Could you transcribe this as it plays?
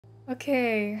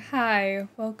Okay, hi,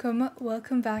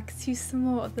 welcome back to some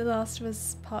more of The Last of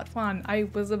Us Part 1. I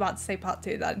was about to say Part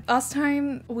 2 then. Last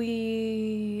time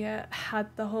we had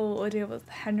the whole ordeal with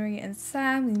Henry and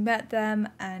Sam, we met them,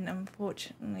 and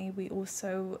unfortunately we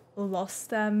also lost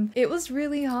them. It was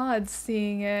really hard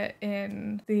seeing it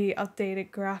in the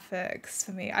updated graphics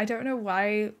for me. I don't know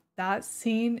why that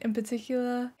scene in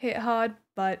particular hit hard,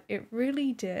 but it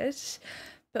really did.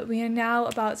 But we are now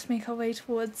about to make our way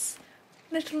towards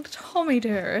little Tommy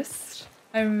dearest.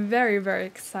 I'm very, very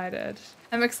excited.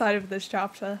 I'm excited for this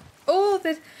chapter. Oh,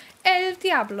 the El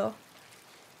Diablo.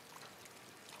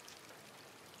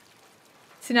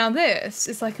 See, now this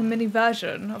is like a mini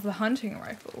version of the hunting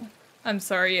rifle. I'm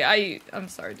sorry, I'm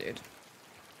sorry, dude.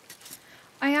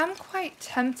 I am quite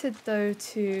tempted though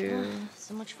to...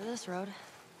 So much for this road.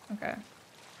 Okay.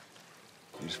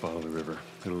 You just follow the river.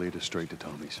 It'll lead us straight to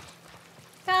Tommy's.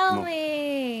 Tell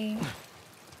me.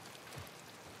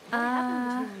 What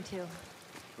happened between you two?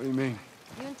 What do you mean?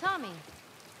 You and Tommy.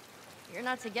 You're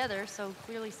not together, so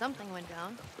clearly something went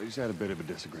down. We just had a bit of a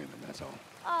disagreement, that's all.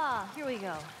 Ah, here we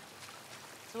go.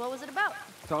 So what was it about?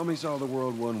 Tommy saw the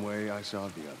world one way, I saw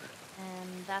it the other.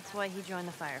 And that's why he joined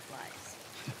the Fireflies.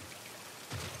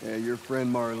 Yeah, your friend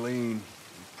Marlene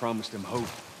promised him hope.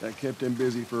 That kept him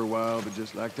busy for a while, but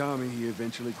just like Tommy, he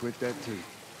eventually quit that too.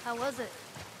 How was it?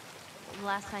 The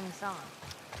last time you saw him?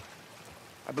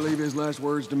 I believe his last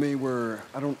words to me were,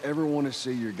 I don't ever want to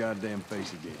see your goddamn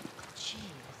face again. Jeez.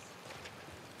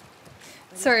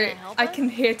 Sorry, I can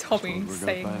hear Tommy We're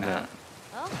saying gonna find that. out.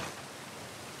 Well,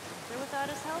 through without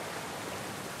his help?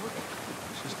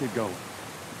 Let's just get going.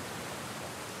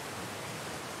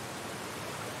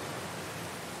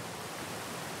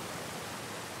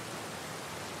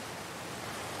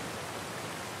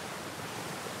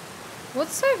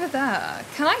 What's over there?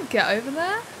 Can I get over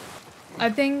there? I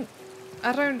think,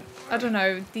 I don't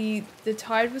know. The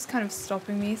tide was kind of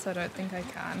stopping me, so I don't think I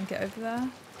can get over there.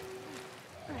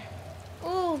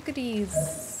 Oh,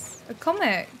 goodies. A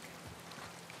comic.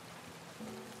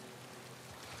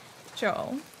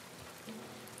 Joel.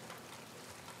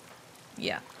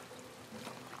 Yeah.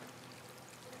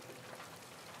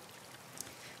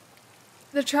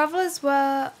 The travelers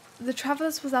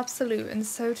was absolute, and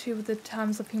so too were the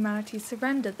terms of humanity's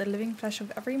surrender. The living flesh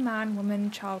of every man, woman,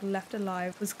 and child left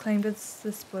alive was claimed as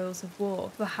the spoils of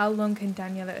war. For how long can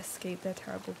Daniela escape their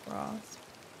terrible grasp?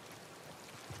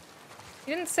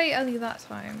 You didn't say Ellie that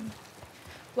time.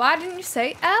 Why didn't you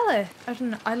say Ellie? I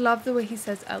don't know. I love the way he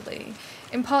says Ellie.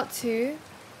 In part 2,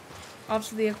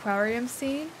 after the aquarium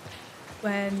scene,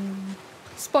 when...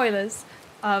 spoilers,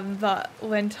 but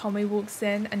when Tommy walks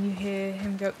in and you hear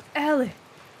him go, Ellie!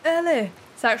 Ellie!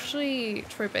 It's actually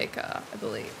Troy Baker, I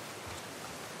believe.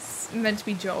 It's meant to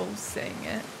be Joel saying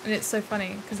it. And it's so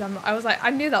funny, because I was like, I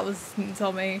knew that was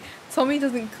Tommy. Tommy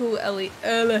doesn't call Ellie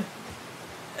Ellie.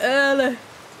 Ellie.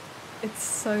 It's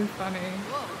so funny.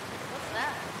 Whoa, what's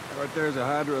that? Right there's a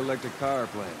hydroelectric power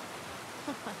plant.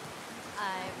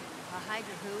 A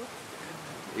hydra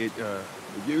who? It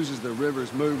uses the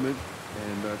river's movement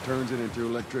and turns it into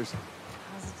electricity.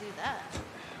 How does it do that?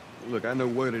 Look, I know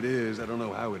what it is. I don't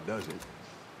know how it does it.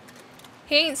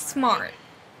 He ain't smart.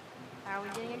 How are we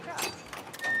getting across?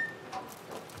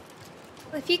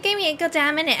 Well, if you gave me a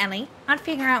goddamn minute, Ellie, I'd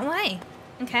figure out a way.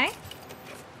 Okay?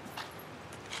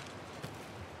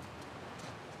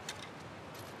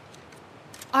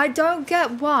 I don't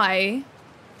get why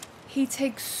he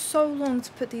takes so long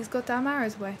to put these goddamn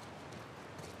arrows away.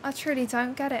 I truly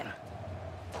don't get it.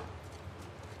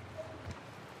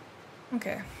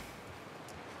 Okay.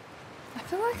 I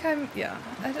feel like I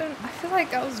feel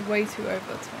like I was way too over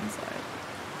to one side.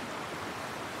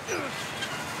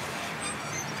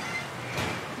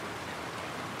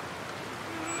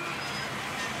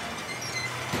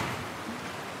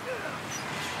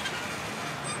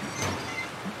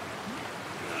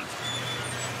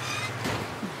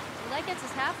 Well, that gets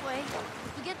us halfway.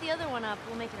 If we get the other one up,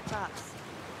 we'll make it across.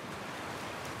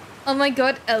 Oh my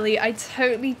god, Ellie, I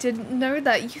totally didn't know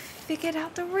that. You figured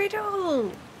out the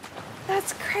riddle.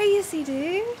 That's crazy,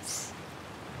 dude.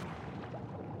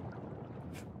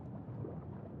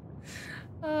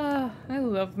 I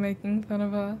love making fun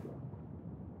of her.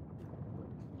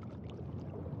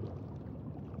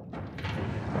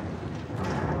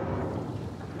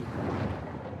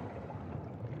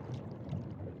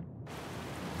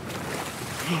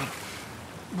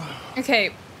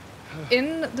 Okay,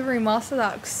 in the remaster,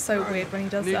 that looks so weird when he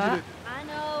does that. I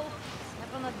know.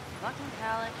 Step on the fucking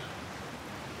pallet.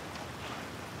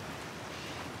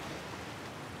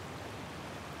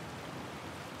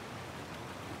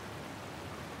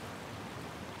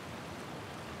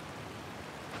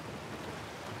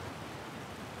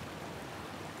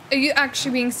 Are you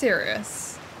actually being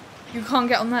serious? You can't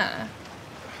get on there?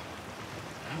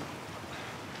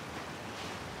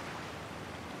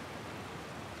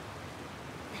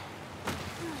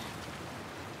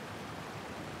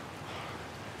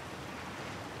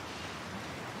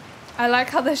 I like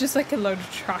how there's just like a load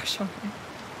of trash on it.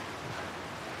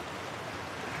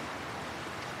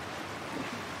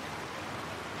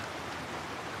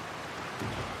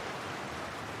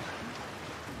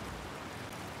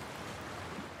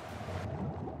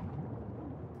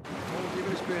 Oh, give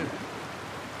it a spin.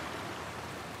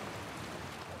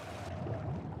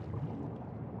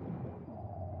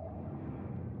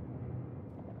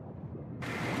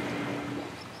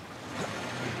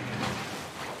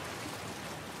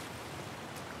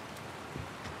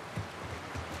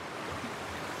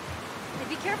 Hey,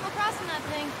 be careful crossing that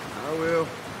thing. I will.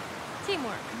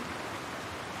 Teamwork.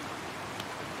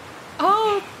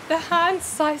 Oh, the hand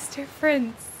size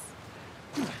difference.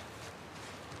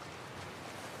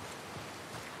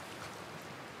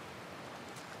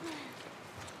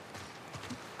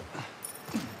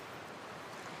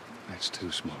 That's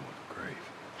too small of a grave.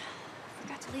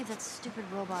 Forgot to leave that stupid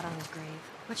robot on his grave.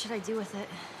 What should I do with it?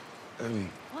 Ellie,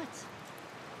 What?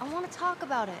 I want to talk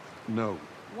about it. no.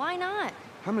 Why not?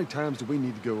 How many times do we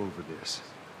need to go over this?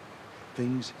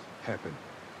 Things happen,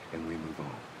 and we move on.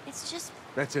 It's just...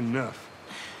 That's enough.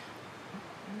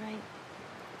 You're right.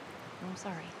 I'm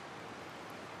sorry.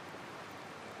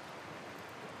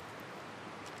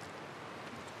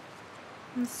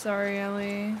 I'm sorry,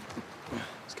 Ellie.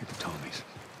 Let's get to Tommy's.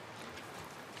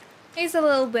 He's a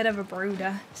little bit of a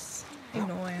brooder. Just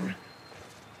ignore him.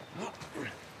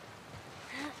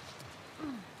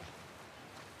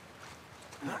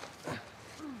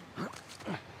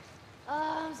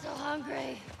 I'm so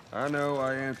hungry. I know,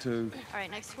 I am too. All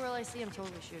right, next squirrel I see, I'm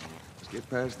totally shooting it. Let's get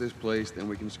past this place, then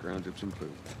we can scrounge up some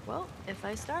food. Well, if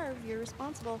I starve, you're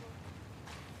responsible.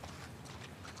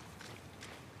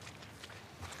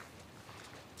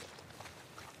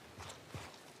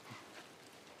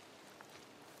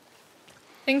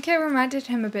 I think it reminded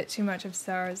him a bit too much of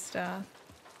Sarah's death.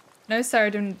 No,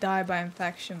 Sarah didn't die by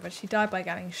infection, but she died by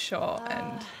getting shot,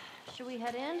 and... Should we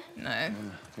head in? No.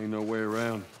 Ain't no way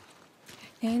around.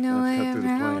 Ain't no Let's way cut through the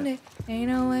around plant. it. Ain't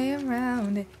no way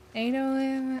around it. Ain't no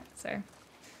way around... Sorry.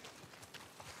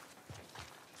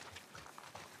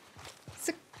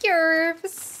 Secure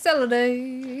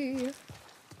facility.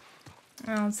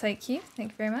 I'll take you.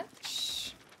 Thank you very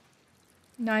much.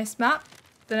 Nice map.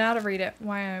 Don't know how to read it.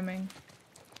 Wyoming.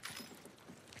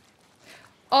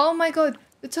 Oh my god.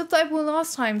 The top that I wore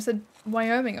last time said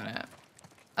Wyoming on it.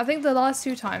 I think the last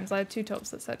two times I had two tops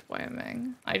that said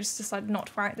Wyoming. I just decided not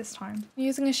to wear it this time.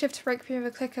 Using a shift to break free of a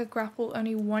clicker grapple,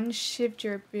 only one shift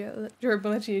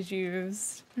durability is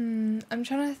used. I'm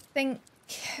trying to think.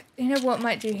 You know what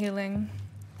might do healing?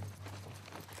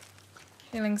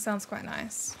 Healing sounds quite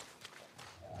nice.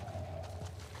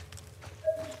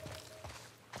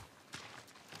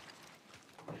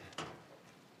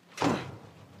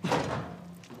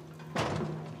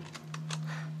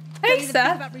 Hey, Think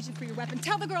Seth. about reaching for your weapon.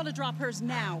 Tell the girl to drop hers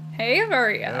now. Hey,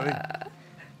 Maria.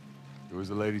 Do as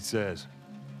the lady says.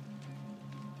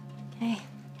 Hey.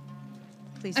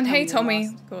 Please. And tell hey, me you're Tommy,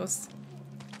 lost. of course.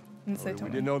 Didn't say We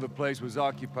Tommy. didn't know the place was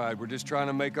occupied. We're just trying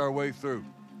to make our way through.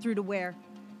 Through to where?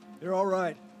 They're all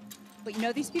right. But you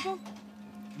know these people?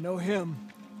 Know him.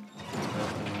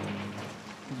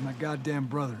 He's my goddamn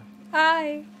brother.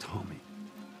 Hi. Tommy.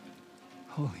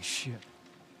 Holy shit.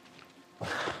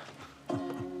 How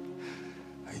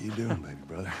you doing, baby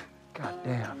brother?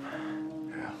 Goddamn.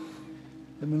 Yeah.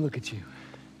 Let me look at you.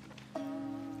 You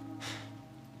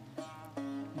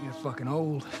get fucking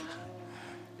old.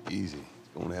 Easy. It's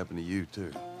going to happen to you,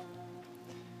 too.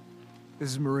 This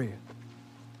is Maria.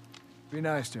 Be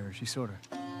nice to her. She sort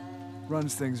of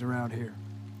runs things around here.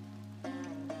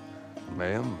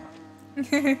 Ma'am,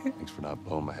 thanks for not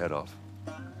blowing my head off.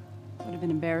 Would have been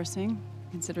embarrassing,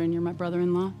 considering you're my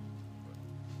brother-in-law.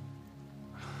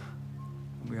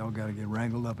 We all gotta get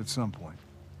wrangled up at some point.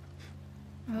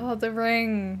 Oh, the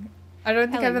ring. I don't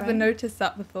think Ellie, I've ever right? noticed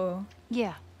that before.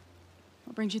 Yeah.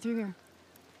 What brings you through here?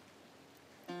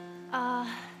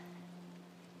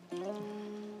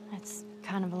 That's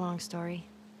kind of a long story.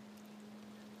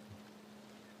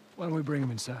 Why don't we bring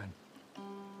him inside?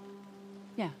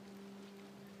 Yeah.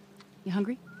 You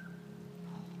hungry?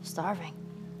 Starving.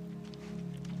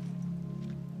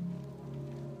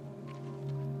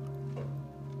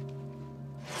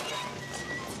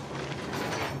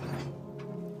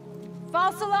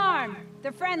 False alarm!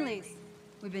 They're friendlies.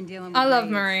 We've been dealing with I love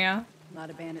raids. Maria. A lot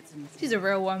of bandits and... She's a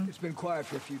real one. It's been quiet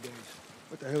for a few days.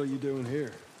 What the hell are you doing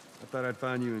here? I thought I'd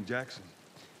find you in Jackson.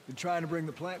 Been trying to bring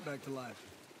the plant back to life.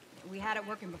 We had it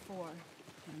working before,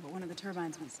 but one of the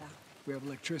turbines went south. We have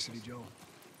electricity, Joel.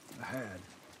 I had.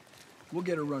 We'll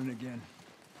get her running again.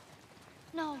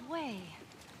 No way.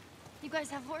 You guys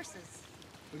have horses.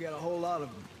 We got a whole lot of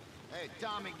them. Hey,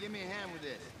 Tommy, give me a hand with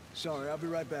this. Sorry, I'll be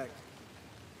right back.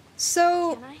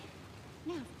 So, Can I?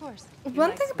 Yeah, of course.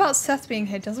 one thing about Seth being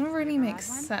here doesn't really make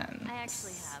sense. I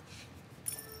actually have.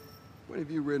 When have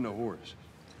you ridden a horse?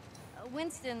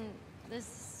 Winston, this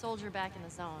soldier back in the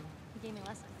zone, he gave me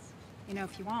lessons. You know,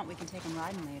 if you want, we can take him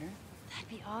riding later. That'd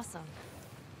be awesome.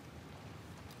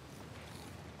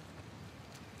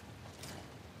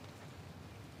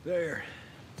 There.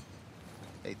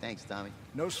 Hey, thanks, Tommy.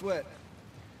 No sweat.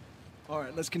 All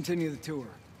right, let's continue the tour.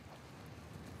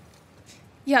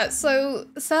 Yeah, so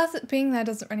Seth being there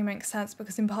doesn't really make sense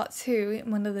because in part 2,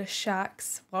 in one of the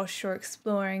shacks, whilst you're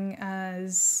exploring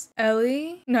as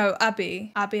Ellie, no,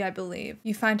 Abby, I believe,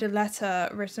 you find a letter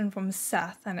written from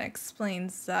Seth and it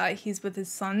explains that he's with his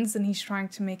sons and he's trying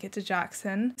to make it to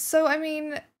Jackson. So, I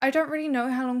mean, I don't really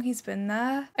know how long he's been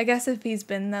there. I guess if he's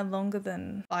been there longer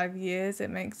than 5 years,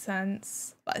 it makes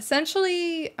sense. But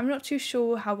essentially, I'm not too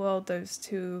sure how well those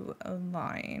two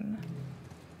align.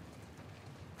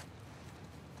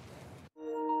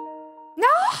 No!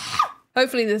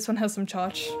 Hopefully this one has some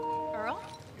charge. Earl?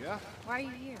 Yeah? Why are you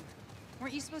here?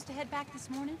 Weren't you supposed to head back this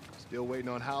morning? Still waiting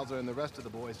on Hauser and the rest of the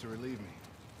boys to relieve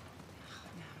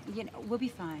me. You know, we'll be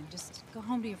fine. Just go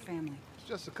home to your family. It's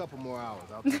just a couple more hours.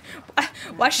 I'll be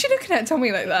Why is she looking at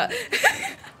Tommy like that?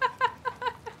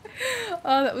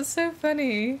 Oh, that was so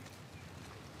funny.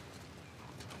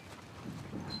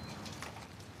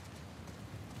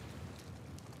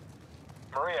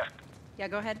 Maria, Yeah,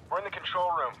 go ahead. we're in the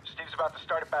control room. Steve's about to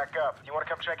start it back up. You want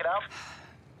to come check it out?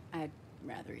 I'd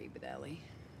rather eat with Ellie.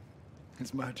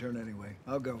 It's my turn anyway.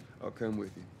 I'll go. I'll come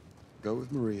with you. Go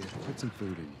with Maria. Put some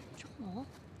food in you. Joel?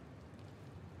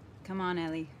 Come on,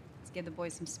 Ellie. Let's give the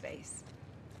boys some space.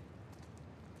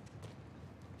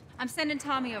 I'm sending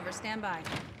Tommy over. Stand by.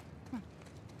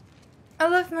 I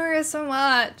love Maria so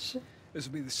much. This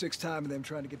will be the 6th time of them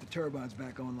trying to get the turbines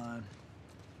back online.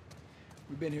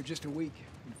 We've been here just a week.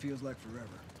 It feels like forever.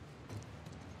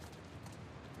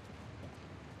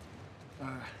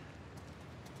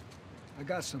 I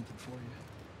got something for you.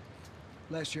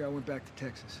 Last year I went back to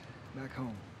Texas, back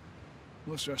home.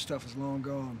 Most of our stuff is long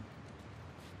gone.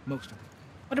 Most of it.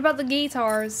 What about the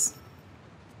guitars?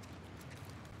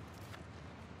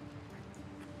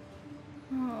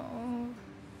 Oh.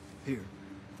 Here.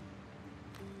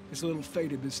 It's a little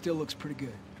faded, but it still looks pretty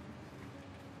good.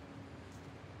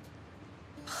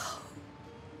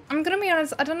 I'm gonna be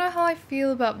honest, I don't know how I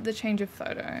feel about the change of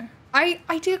photo.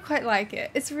 I do quite like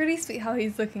it. It's really sweet how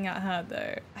he's looking at her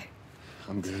though.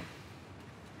 I'm good.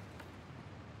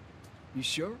 You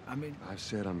sure? I mean, I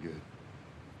said I'm good.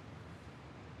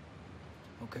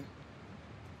 okay.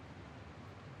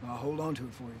 I'll hold on to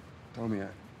it for you. Tommy,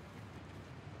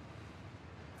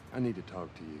 I need to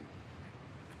talk to you.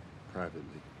 Privately.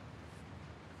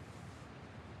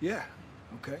 Yeah,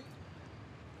 okay.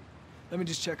 Let me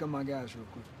just check on my guys real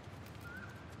quick.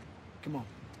 Come on.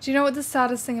 Do you know what the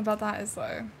saddest thing about that is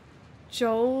though?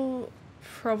 Joel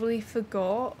probably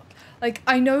forgot. Like,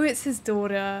 I know it's his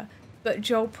daughter, but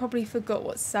Joel probably forgot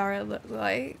what Sarah looked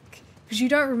like. Because you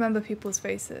don't remember people's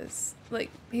faces.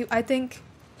 Like, I think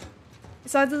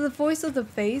it's either the voice or the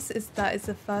face that is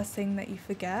the first thing that you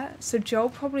forget. So Joel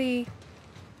probably,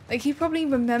 like, he probably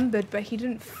remembered, but he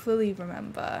didn't fully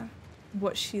remember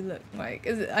what she looked like.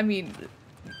 I mean,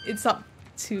 it's up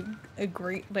to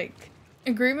agreement,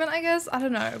 I guess. I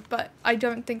don't know, but I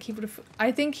don't think he would have.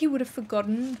 I think he would have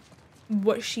forgotten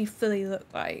what she fully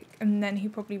looked like, and then he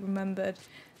probably remembered.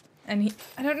 And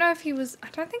I don't know if he was. I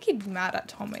don't think he'd be mad at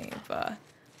Tommy, but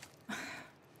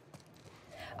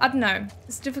I don't know.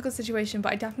 It's a difficult situation,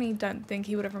 but I definitely don't think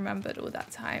he would have remembered all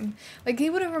that time. Like, he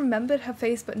would have remembered her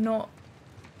face, but not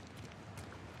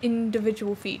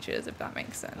individual features, if that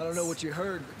makes sense. I don't know what you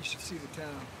heard, but you should see the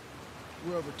town.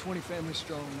 We're over 20 families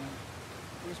strong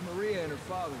now. It was Maria and her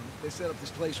father. They set up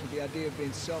this place with the idea of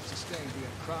being self-sustained. We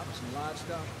had crops and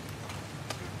livestock.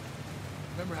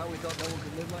 Remember how we thought no one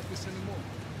could live like this anymore?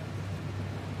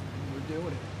 We're doing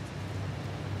it.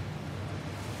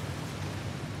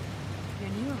 You're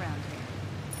new around here.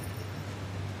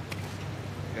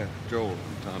 Yeah, Joel,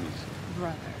 I'm Tommy's.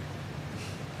 Brother.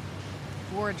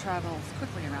 Word travels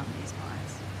quickly around these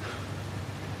parts.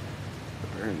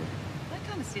 Apparently. I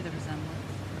kind of see the resemblance.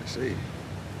 I see. It's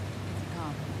a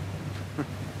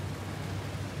compliment.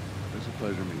 It's a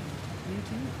pleasure meeting. You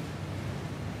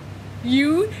too.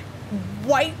 You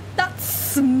white. That's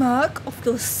smirk off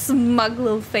your smug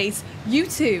little face. You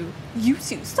two,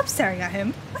 stop staring at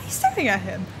him. Why are you staring at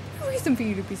him? No reason for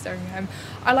you to be staring at him.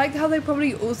 I like how they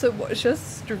probably also watch us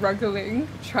struggling,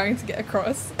 trying to get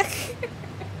across.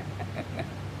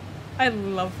 I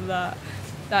love that.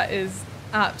 That is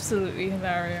absolutely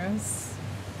hilarious.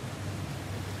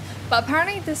 But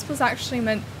apparently this was actually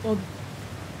meant, or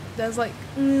there's like,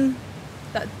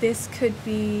 that this could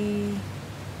be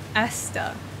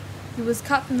Esther, who was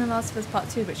cut from The Last of Us Part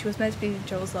 2, but she was meant to be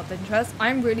Joel's love interest.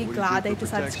 I'm really glad they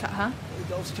decided to cut her.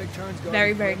 Adults take turns guarding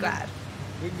Very, the very perimeter. glad.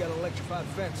 We even got an electrified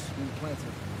fence when the plants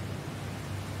are.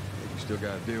 You still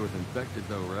gotta deal with infected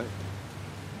though, right?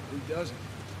 Who doesn't?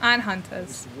 And It's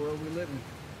hunters. the world we live in.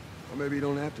 Or maybe you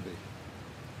don't have to be.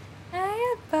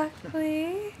 Hey,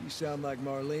 Buckley. You sound like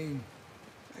Marlene.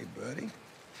 Hey, buddy.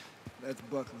 That's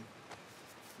Buckley.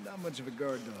 Not much of a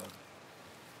guard dog.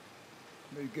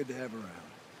 But he's good to have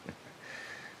around.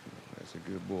 That's a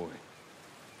good boy.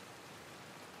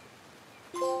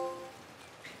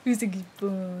 Who's a good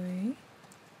boy?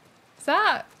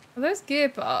 Are those gear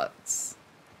parts?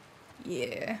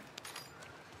 Yeah.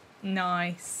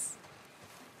 Nice.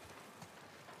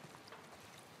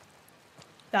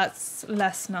 That's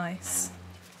less nice.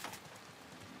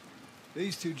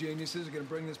 These two geniuses are gonna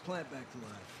bring this plant back to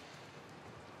life.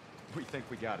 We think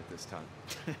we got it this time.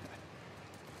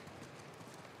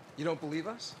 You don't believe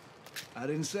us? I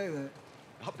didn't say that.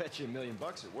 I'll bet you $1 million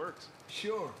it works.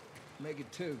 Sure. Make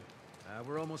it two.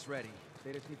 We're almost ready.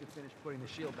 They just need to finish putting the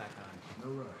shield back on.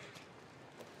 No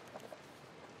rush.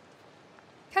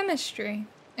 Chemistry.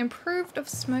 Improved of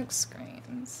smoke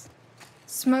screens.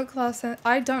 Smoke glass.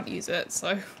 I don't use it,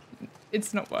 so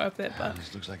it's not worth it, but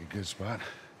This looks like a good spot.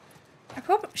 I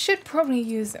should probably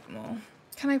use it more.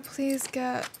 Can I please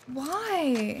get...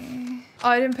 Why? Oh,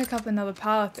 I didn't pick up another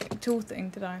power thing, tool thing,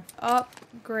 did I?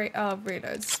 Upgrade,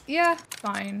 reloads. Yeah,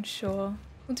 fine, sure.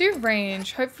 We'll do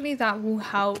range. Hopefully that will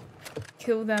help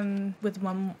kill them with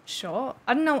one shot.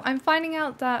 I don't know, I'm finding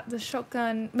out that the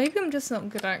shotgun... Maybe I'm just not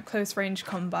good at close range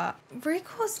combat.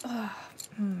 Recoil's...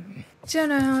 Don't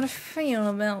know how to feel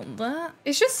about that.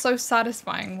 It's just so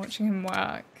satisfying watching him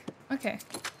work. Okay.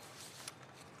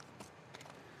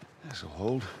 This'll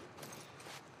hold.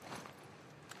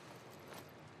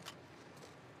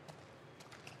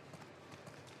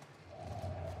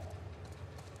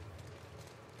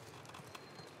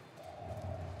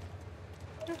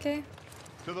 Okay.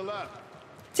 To the left.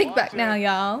 Take back now,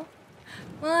 y'all.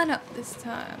 One up this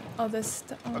time. Oh, this...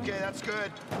 Oh. Okay, that's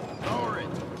good. Lower it.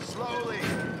 Slowly.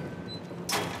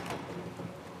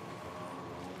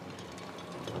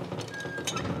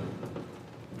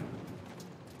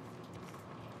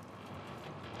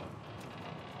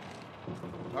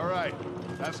 All right.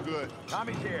 That's good.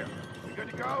 Tommy's here. We good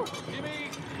to go? Give me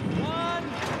 1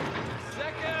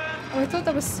 second. Oh, I thought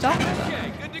that was stuck.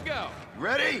 Okay, good to go.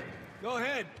 Ready? Go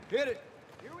ahead. Hit it.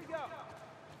 Here we go.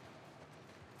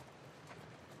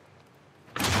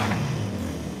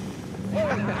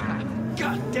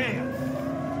 God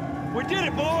damn! We did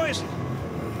it, boys!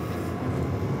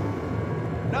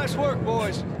 Nice work,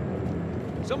 boys.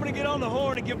 Somebody get on the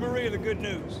horn and give Maria the good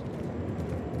news.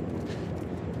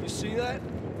 You see that?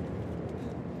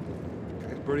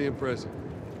 That's pretty impressive.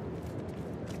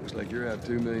 Looks like you're out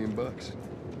 $2 million.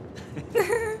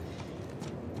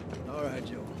 All right,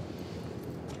 Joe.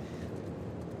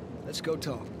 Let's go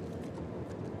talk.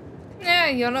 Yeah,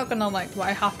 you're not gonna like what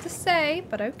I have to say,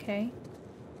 but okay.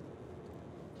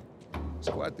 It's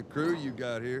quite the crew you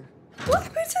got here. What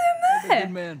happened to They're them good there?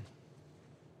 men.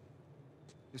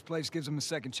 This place gives them a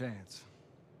second chance.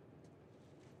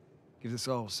 Gives us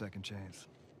all a second chance.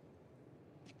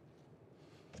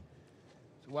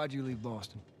 So why'd you leave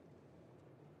Boston?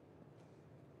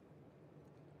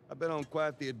 I've been on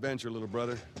quite the adventure, little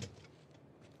brother.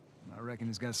 I reckon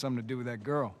it's got something to do with that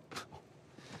girl.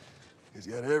 It's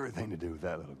got everything to do with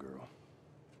that little girl.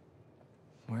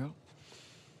 Well,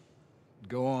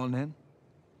 go on then.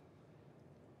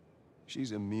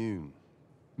 She's immune.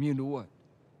 Immune to what?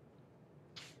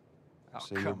 Oh, I've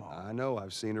seen come her, on. I know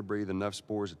I've seen her breathe enough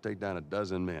spores to take down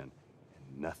 12 men.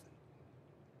 And nothing.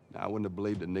 Now, I wouldn't have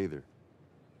believed it neither.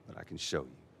 But I can show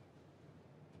you.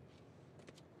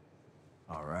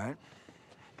 All right.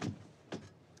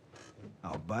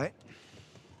 I'll bite.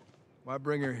 Why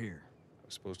bring her here? I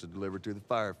was supposed to deliver to the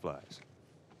Fireflies.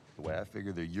 The way I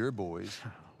figure they're your boys,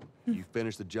 you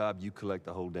finish the job, you collect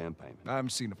the whole damn payment. I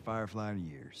haven't seen a Firefly in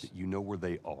years. You know where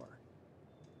they are.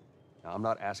 Now, I'm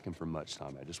not asking for much,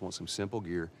 Tommy. I just want some simple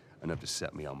gear, enough to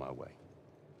set me on my way.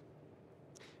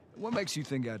 What makes you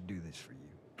think I'd do this for you?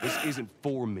 This isn't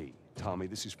for me, Tommy.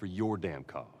 This is for your damn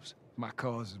cause. My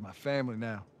cause is my family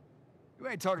now. You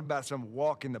ain't talking about some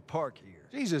walk in the park here.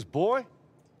 Jesus, boy.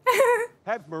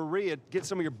 Have Maria get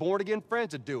some of your born-again friends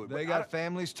to do it. They got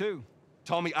families, too.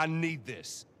 Tommy, I need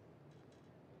this.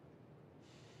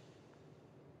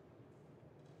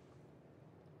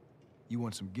 You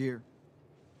want some gear?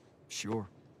 Sure.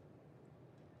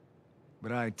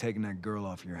 But I ain't taking that girl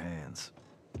off your hands.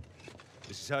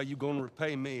 This is how you gonna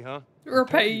repay me, huh?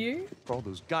 Repay you? For all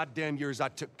those goddamn years I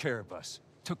took care of us.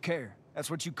 Took care. That's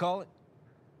what you call it?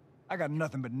 I got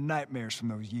nothing but nightmares from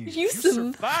those years. You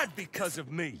survived because of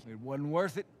me. It wasn't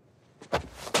worth it.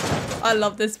 I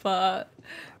love this part.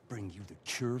 I bring you the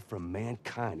cure from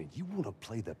mankind, and you want to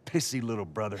play the pissy little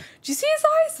brother. Do you see his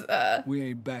eyes there? We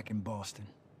ain't back in Boston.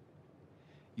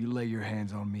 You lay your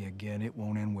hands on me again, it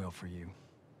won't end well for you.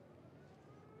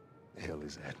 The hell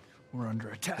is that? We're under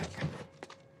attack.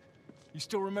 You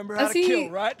still remember how to kill,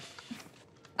 right?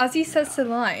 As he says the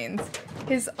lines,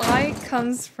 his eye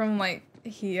comes from like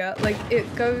here, like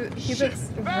he looks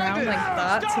around like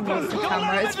that towards the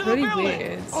camera. It's really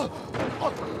weird.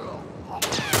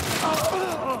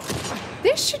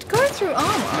 This should go through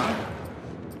armor.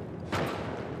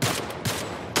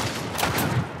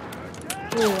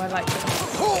 Oh, I like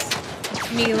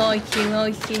this. Me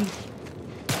likey.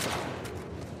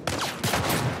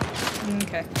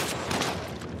 Okay.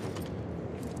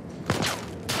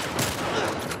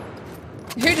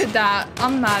 Who did that?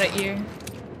 I'm mad at you.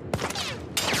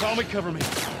 Tommy, cover me.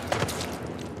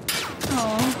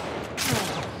 Oh.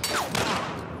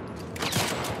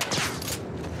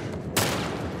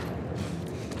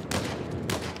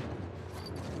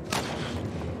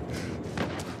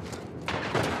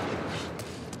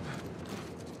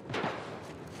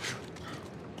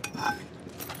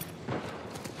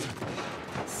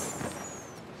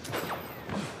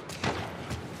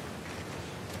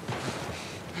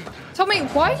 Tommy,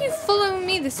 why are you following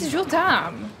me? This is your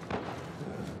dam.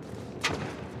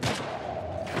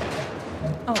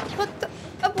 Oh, what the?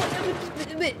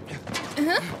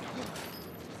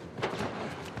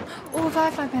 Oh,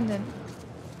 Firefly pendant.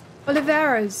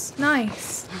 Oliveros,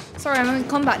 nice. Sorry, I'm in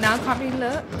combat now. Can't really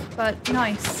look, but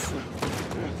nice.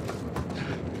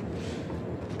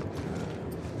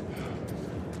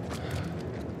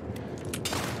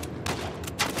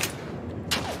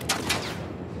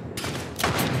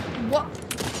 What?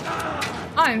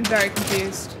 I'm very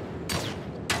confused.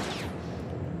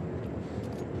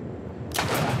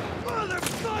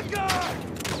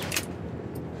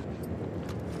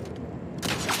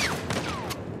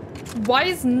 Why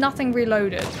is nothing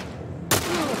reloaded?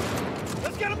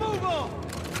 Let's get a move on.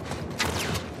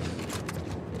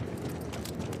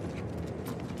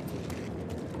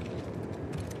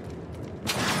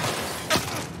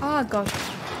 Oh gosh.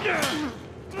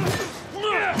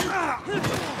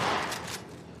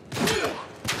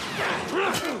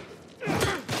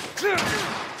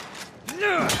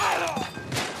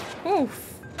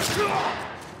 Oof.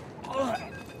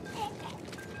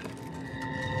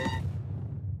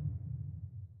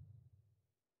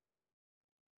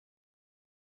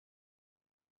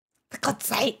 For God's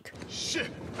sake. Shit!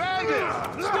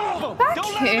 Bandits! Stop them! Back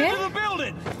Don't here? let them into the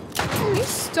building! You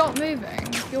stop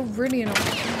moving. You're really annoying.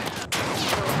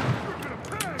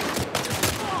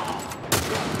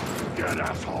 Good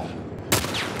asshole!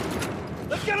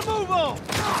 Let's get a move on!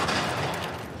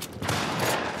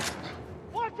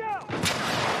 Watch out!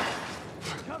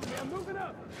 Cover me, I'm moving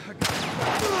up!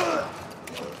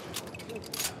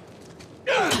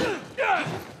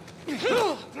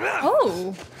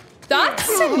 Oh, that's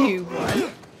a new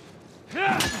one.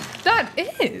 That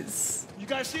is. You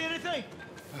guys see anything?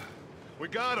 We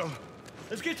got him.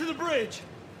 Let's get to the bridge.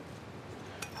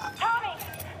 Tommy!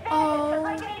 Oh.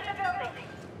 Breaking into the building.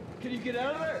 Can you get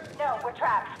out of there? No, we're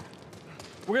trapped.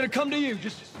 We're gonna come to you.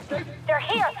 Just stay. They're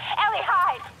here! Ellie,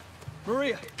 hide!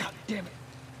 Maria, God damn it.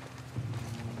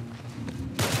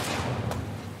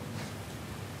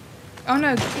 Oh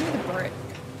no, give me the brick.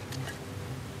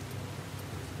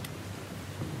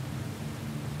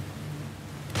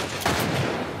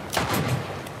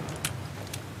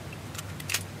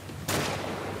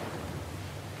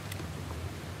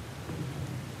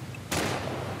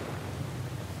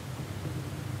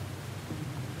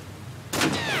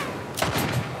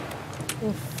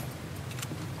 Oof.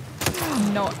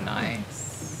 Not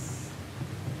nice.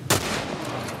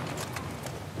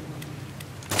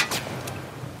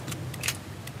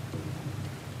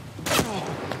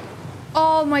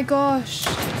 Oh my gosh.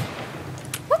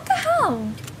 What the hell?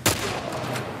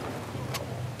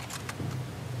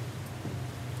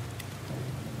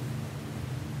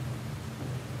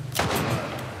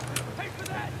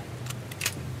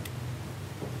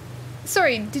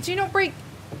 Sorry, did you not break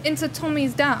into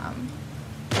Tommy's dam?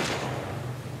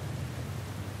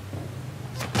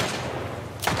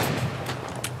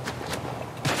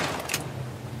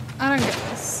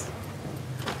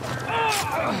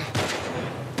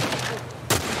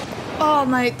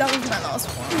 that was my last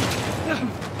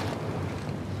one.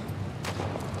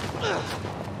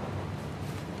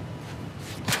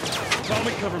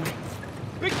 Tommy, cover me.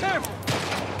 Be careful!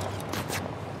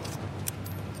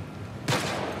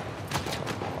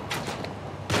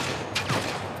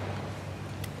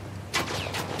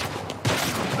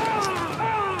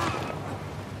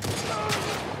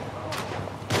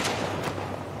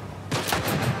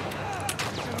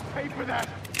 Pay for that!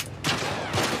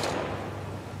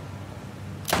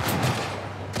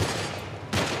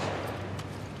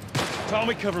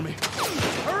 Tommy, cover me.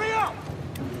 Hurry up!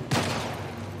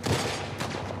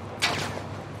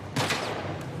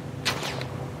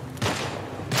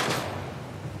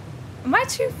 Am I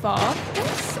too far for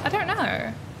this? I don't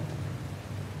know.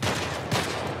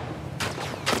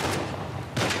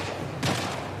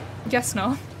 Guess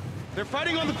not. They're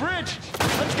fighting on the bridge!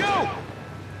 Let's go!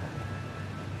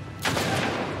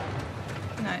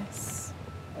 Nice.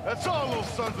 That's all, little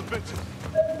sons of bitches.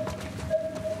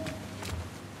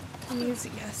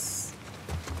 Easy, yes.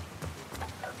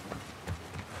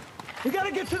 We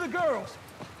gotta get to the girls!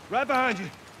 Right behind you.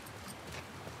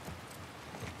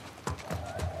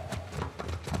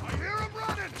 I hear him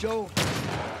running! Joe,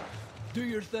 do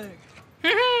your thing.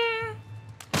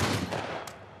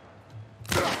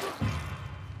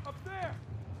 Up there!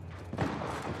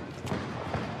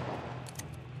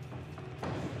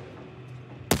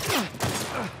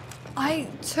 I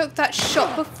took that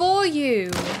shot before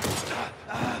you.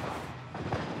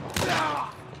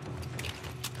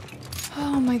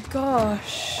 Oh my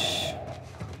gosh.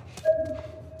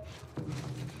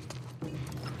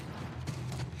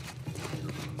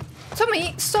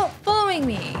 Tommy, stop following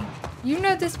me. You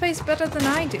know this place better than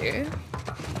I do.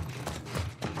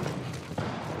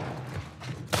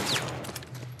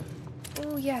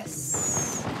 Oh,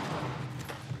 yes.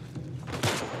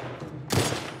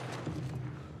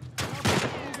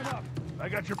 I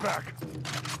got your back.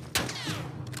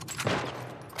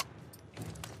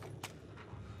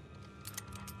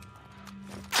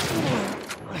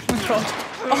 Oh my god.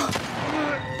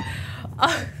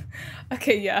 Oh.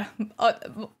 Okay, yeah.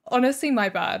 Honestly, my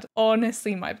bad.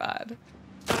 Honestly, my bad.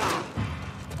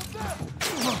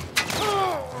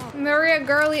 Maria,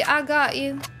 girly, I got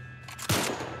you.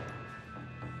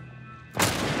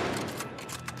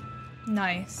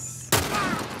 Nice.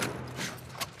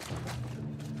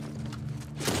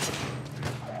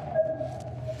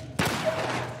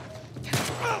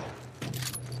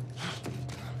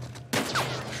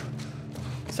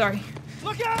 Sorry.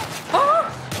 Look out! Oh!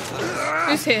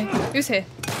 Who's here? Who's here?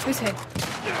 Who's here?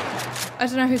 I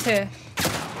don't know who's here.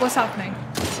 What's happening?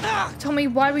 Tommy,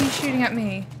 why were you shooting at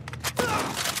me? They're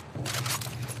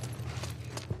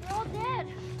all dead.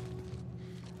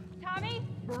 Tommy?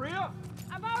 Maria?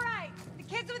 I'm all right. The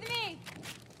kid's with me.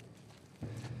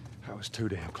 I was too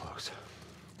damn close.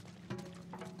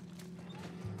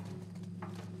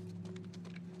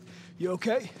 You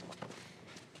okay?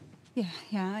 Yeah,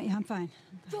 I'm fine.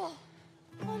 Joel.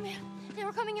 Oh man, they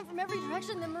were coming in from every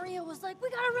direction. Then Maria was like, "We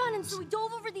gotta run!" And so we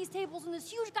dove over these tables, and this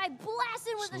huge guy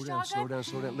blasted with a shotgun.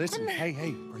 Slow down. Listen, hey,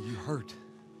 are you hurt?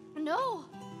 No.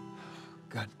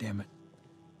 God damn it.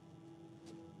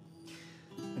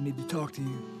 I need to talk to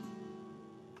you.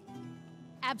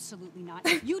 Absolutely not.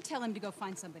 You tell him to go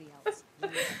find somebody else.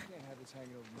 Can't have this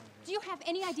hanging over my head. Do you have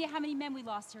any idea how many men we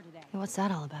lost here today? Hey, what's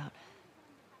that all about?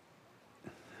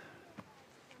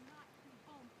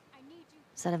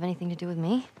 Does that have anything to do with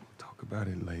me? Talk about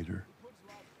it later.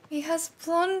 He has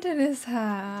blonde in his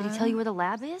hair. Did he tell you where the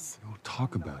lab is? We'll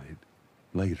talk about it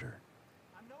later.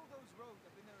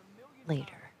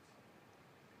 Later.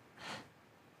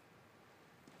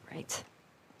 Right.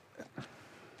 It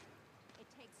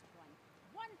takes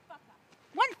one fuck up.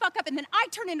 One fuck up and then I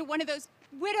turn into one of those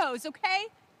widows, okay?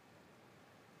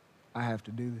 I have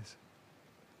to do this.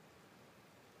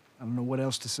 I don't know what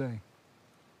else to say.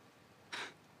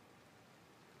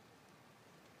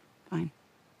 Fine.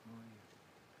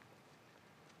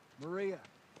 Maria.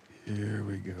 Here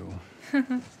we go.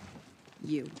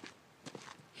 You.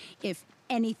 If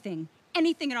anything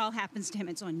at all happens to him,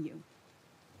 it's on you.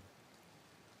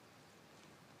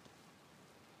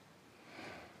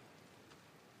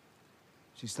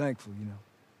 She's thankful, you know.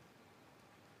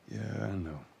 Yeah, I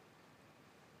know.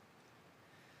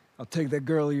 I'll take that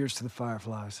girl of yours to the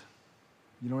Fireflies.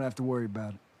 You don't have to worry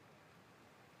about it.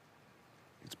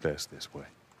 It's best this way.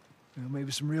 Well,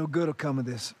 maybe some real good will come of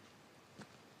this.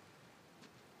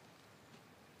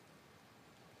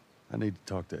 I need to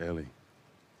talk to Ellie.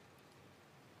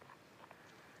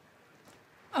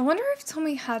 I wonder if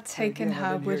Tommy had taken again, I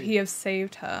her, didn't would hear he you. have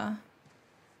saved her?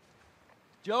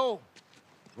 Joe,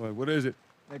 What is it?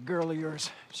 That girl of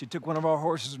yours, she took one of our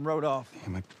horses and rode off.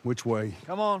 Damn it. Which way?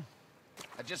 Come on.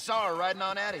 I just saw her riding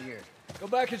on out of here. Go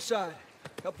back inside.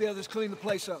 Help the others clean the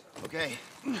place up. Okay,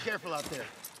 be careful out there.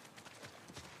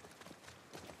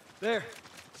 There.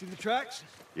 See the tracks?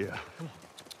 Yeah. Come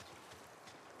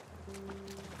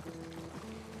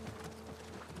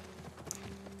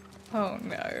on. Oh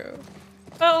no.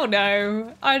 Oh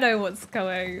no. I know what's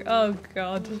coming. Oh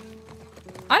god.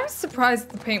 I'm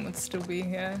surprised the paint would still be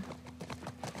here.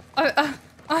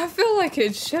 I feel like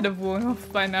it should have worn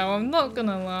off by now, I'm not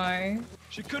gonna lie.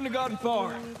 She couldn't have gotten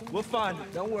far. We'll find her,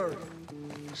 don't worry.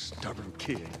 Stubborn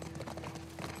kid.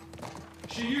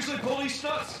 She usually police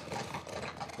stunts?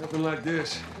 Nothing like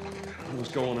this.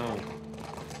 What's going on?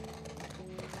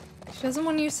 She doesn't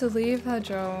want you to leave her,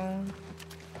 Joel.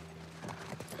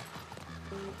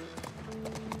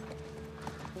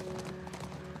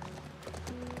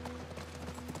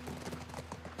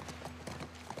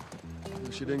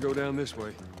 She didn't go down this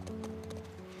way.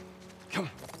 Come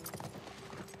on.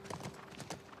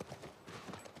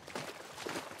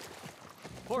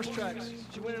 Horse tracks.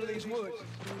 She went into these woods.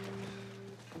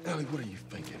 Ellie, what are you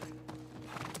thinking?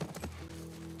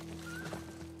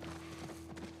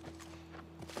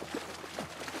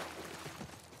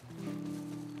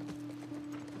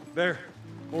 There.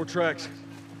 More tracks.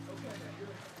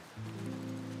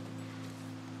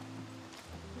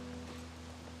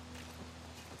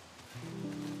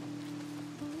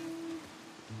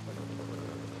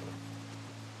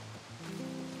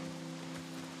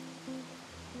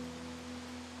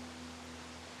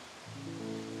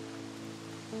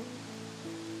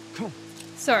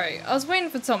 Sorry, I was waiting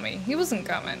for Tommy. He wasn't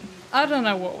coming. I don't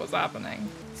know what was happening.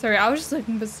 Sorry, I was just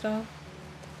looking for stuff.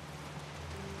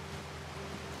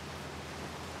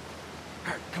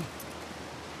 Alright, come on.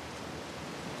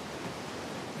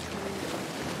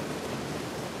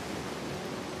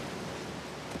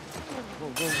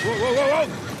 Whoa!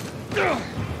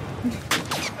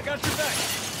 I got your back.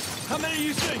 How many do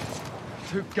you see?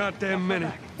 Too goddamn many.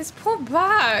 His poor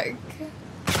back.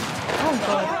 Oh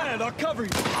god. All right, I'll cover you.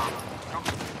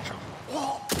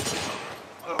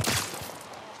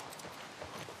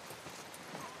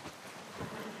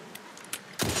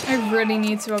 I really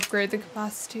need to upgrade the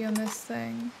capacity on this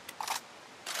thing.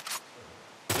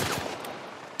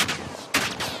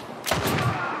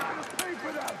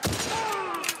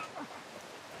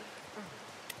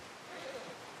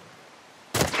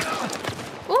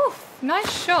 Oof,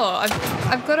 nice shot.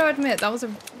 I've got to admit, that was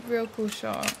a real cool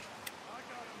shot.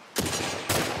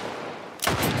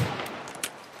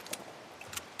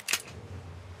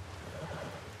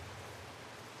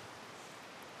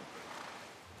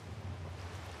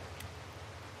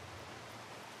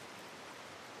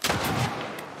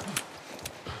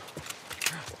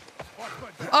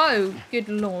 Oh, good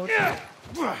lord.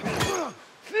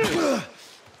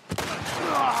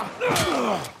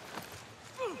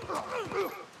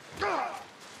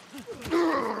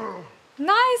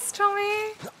 Nice,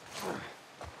 Tommy.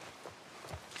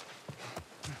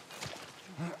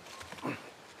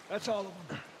 That's all of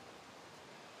them.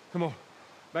 Come on.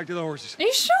 Back to the horses. Are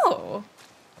you sure?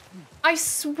 I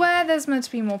swear there's meant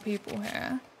to be more people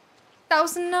here. That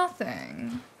was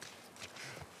nothing.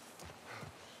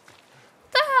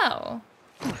 What the hell?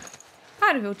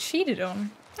 I'd feel cheated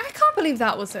on. I can't believe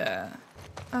that was it.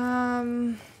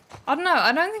 I don't know.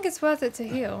 I don't think it's worth it to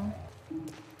heal.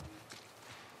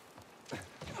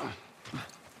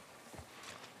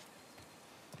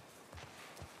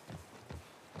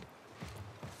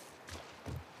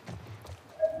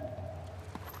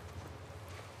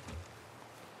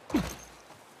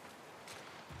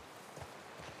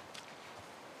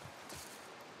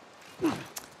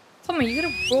 Tommy, you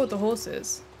could have brought the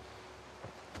horses.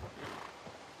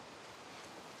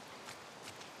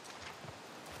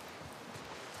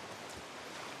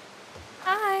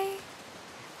 Hi.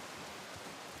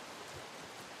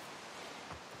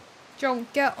 Joel,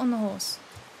 get on the horse.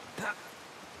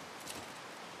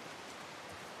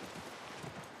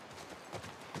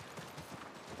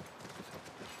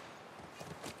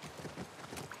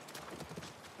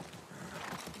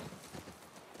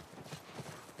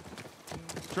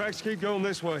 Tracks keep going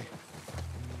this way.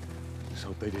 Just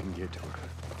hope they didn't get to her.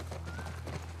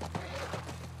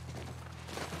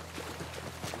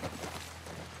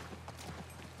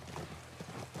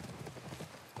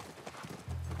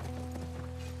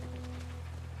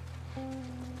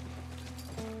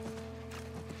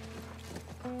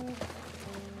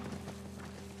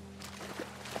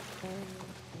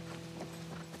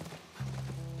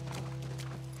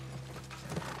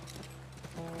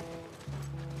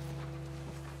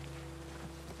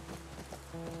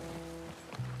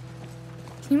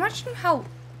 Can you imagine how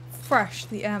fresh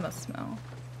the air must smell.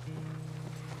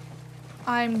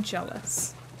 I'm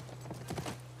jealous.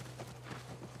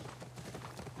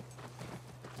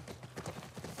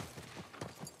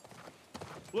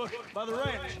 Look, by the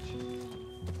ranch.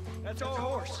 That's our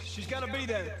horse. She's gotta be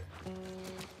there.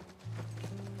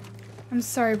 I'm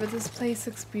sorry, but this place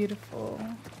looks beautiful.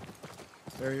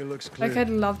 Area looks clear. Like, I'd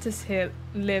love to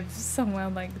live somewhere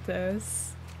like this.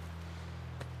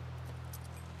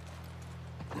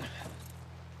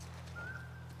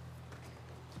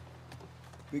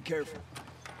 Be careful.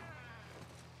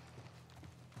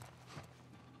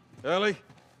 Ellie?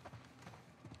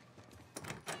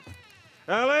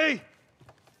 Ellie?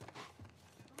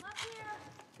 I'm up here.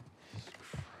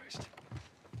 Christ.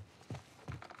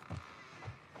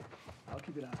 I'll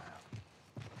keep an eye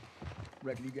out.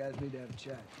 Reckon you guys need to have a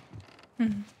chat.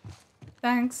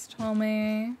 Thanks,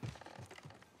 Tommy.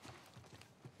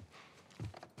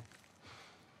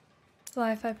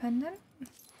 Fly-Fi pendant.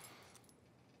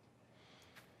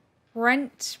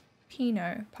 Rent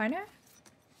Pino. Pino?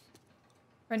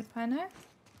 Rent Pino?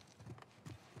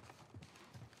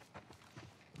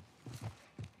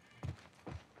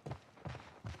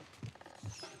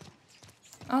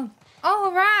 Oh.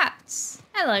 Oh, rats!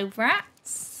 Hello,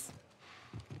 rats.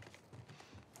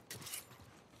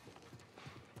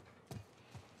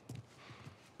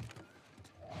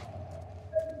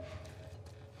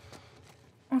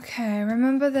 Okay,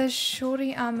 remember there's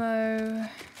shorty ammo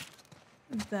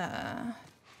there.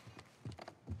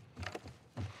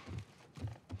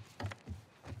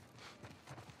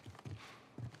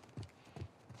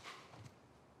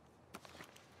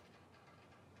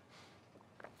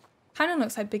 Kinda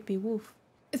looks like Big B Wolf.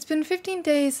 It's been 15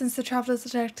 days since the travelers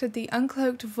detected the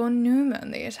uncloaked von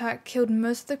Neumann. The attack killed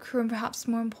most of the crew and perhaps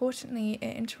more importantly,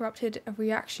 it interrupted a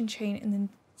reaction chain in the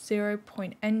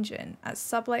 0-point engine. At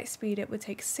sublight speed, it would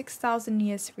take 6,000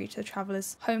 years to reach the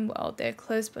travelers' homeworld. They're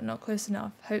close but not close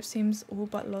enough. Hope seems all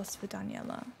but lost for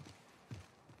Daniela.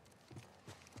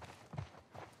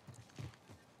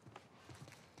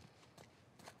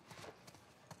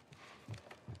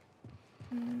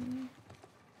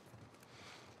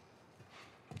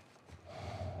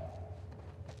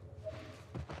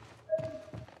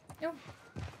 Oh.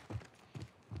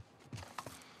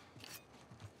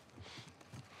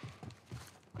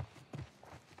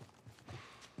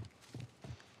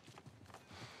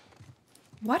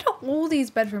 Why do all these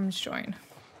bedrooms join?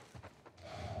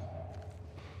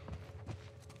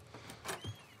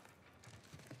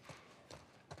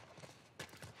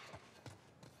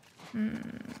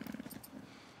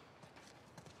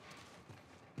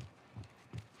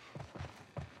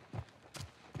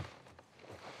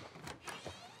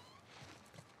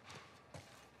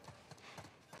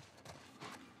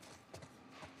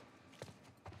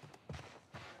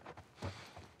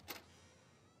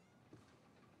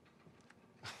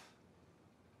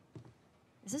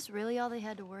 Is this really all they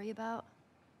had to worry about?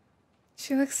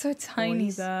 She looks so tiny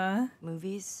Boys, there.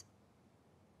 Movies.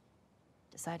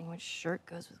 Deciding which shirt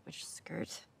goes with which skirt.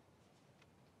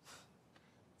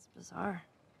 It's bizarre.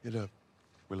 Get up.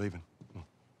 We're leaving.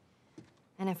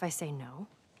 And if I say no?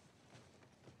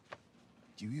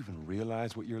 Do you even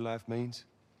realize what your life means?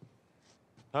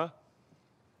 Huh?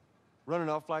 Running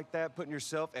off like that, putting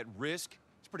yourself at risk?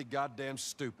 It's pretty goddamn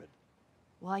stupid.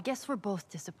 Well, I guess we're both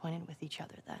disappointed with each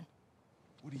other then.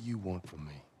 What do you want from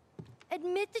me?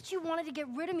 Admit that you wanted to get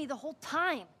rid of me the whole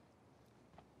time.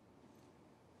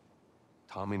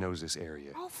 Tommy knows this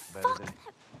area Oh, better fuck than... that.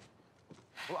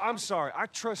 Well, I'm sorry. I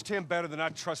trust him better than I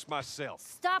trust myself.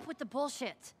 Stop with the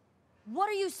bullshit. What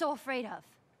are you so afraid of?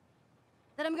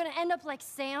 That I'm gonna end up like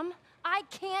Sam? I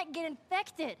can't get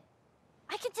infected.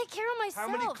 I can take care of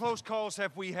myself. How many close calls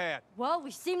have we had? Well,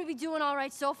 we seem to be doing all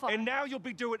right so far. And now you'll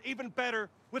be doing even better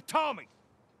with Tommy.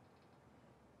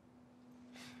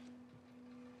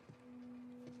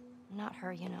 Not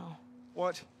her, you know.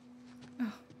 What?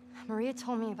 Maria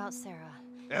told me about Sarah.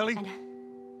 Ellie? And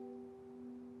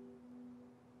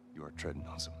You are treading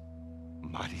on some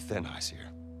mighty thin ice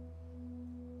here.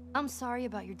 I'm sorry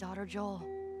about your daughter, Joel.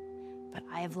 But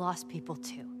I have lost people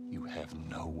too. You have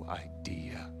no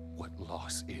idea what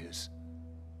loss is.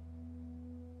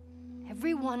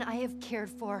 Everyone I have cared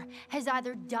for has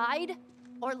either died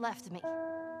or left me.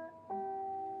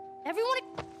 Everyone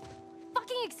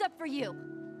fucking except for you.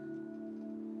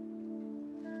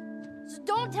 So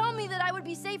don't tell me that I would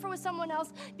be safer with someone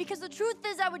else, because the truth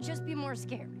is I would just be more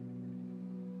scared.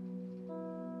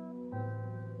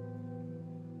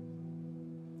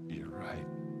 You're right.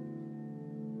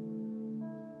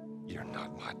 You're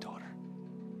not my daughter.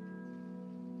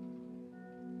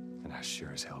 And I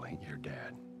sure as hell ain't your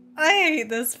dad. I hate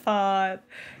this part.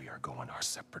 We are going our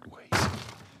separate ways.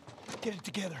 Get it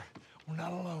together. We're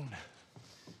not alone.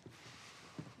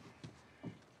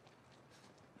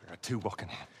 There are two walking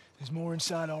in. There's more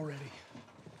inside already.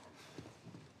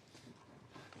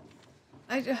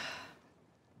 I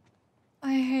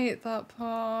hate that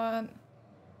part.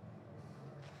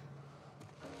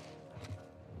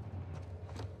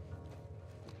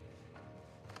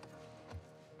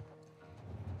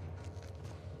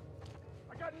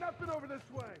 I got nothing over this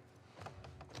way.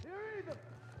 Here either.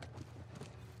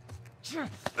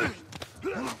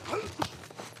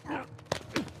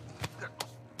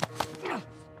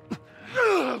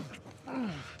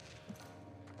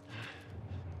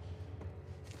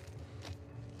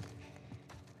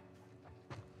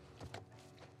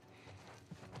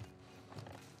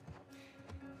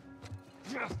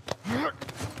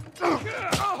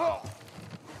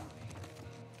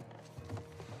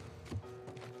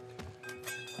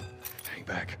 Hang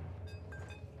back.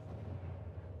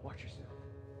 Watch yourself.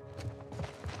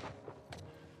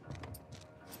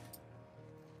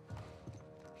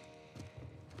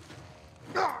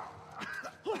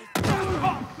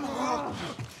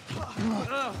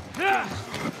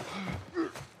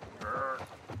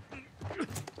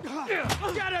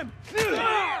 Get him!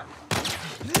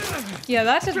 Yeah,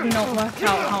 that did not work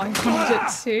out how I wanted it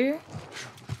to.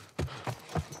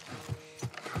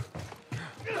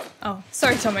 Oh,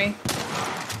 sorry, Tommy.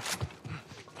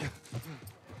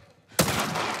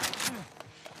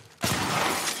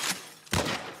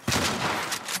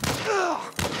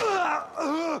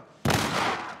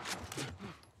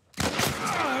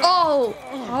 Oh!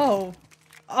 Oh!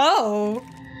 Oh!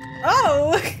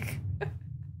 Oh!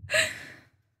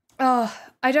 Oh,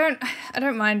 I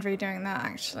don't mind redoing that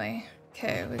actually.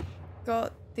 Okay, we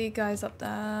got the guys up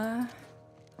there.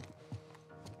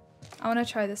 I want to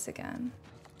try this again.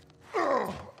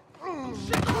 Oh.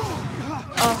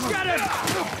 Get him!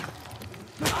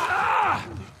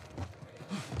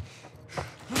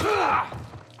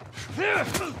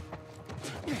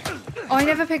 Oh, I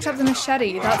never picked up the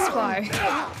machete, that's why.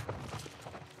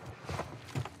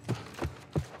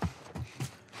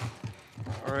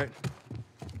 All right.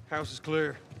 House is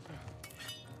clear.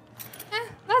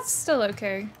 That's still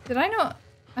okay. Did I not?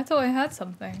 I thought I had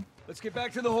something. Let's get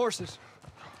back to the horses.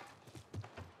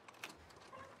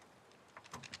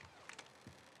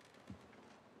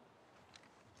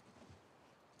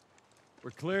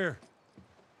 We're clear.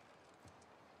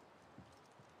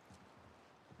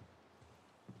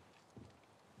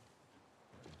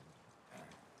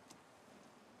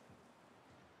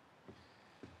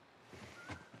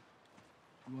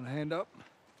 You want a hand up?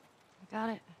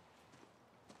 Got it.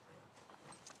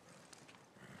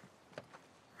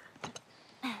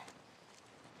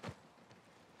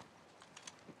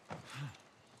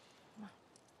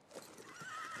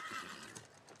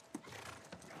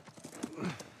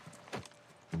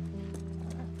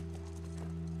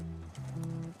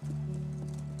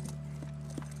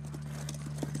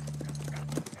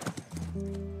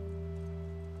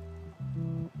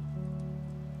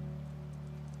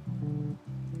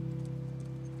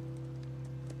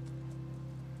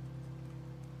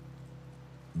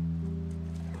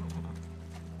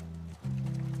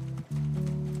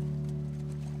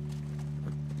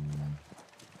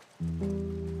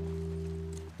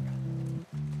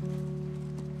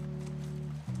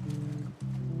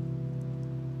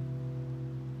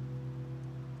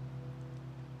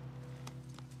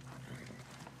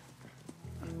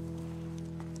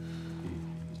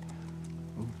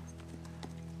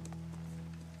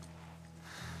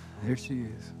 There she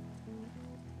is.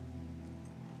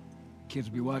 Kids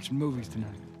will be watching movies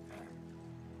tonight.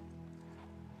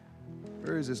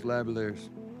 Where is this lab of theirs?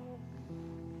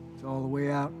 It's all the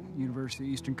way out, University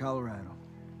of Eastern Colorado.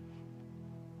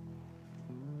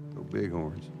 Go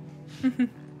Bighorns.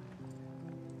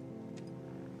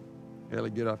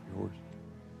 Ellie, get off your horse.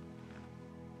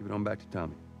 Give it on back to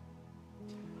Tommy.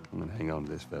 I'm gonna hang on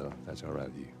to this fella, if that's all right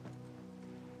with you.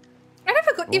 I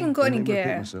never even got any Don't make me repeat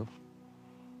gear. myself.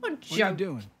 What What are you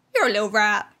doing? You're a little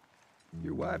rat.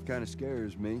 Your wife kind of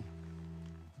scares me.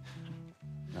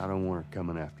 I don't want her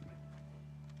coming after me.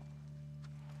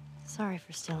 Sorry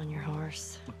for stealing your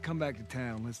horse. Well, come back to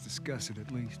town. Let's discuss it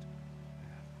at least.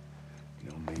 You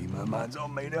know me, my mind's all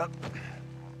made up.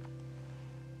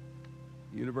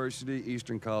 University,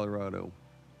 Eastern Colorado.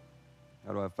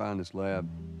 How do I find this lab?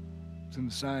 It's in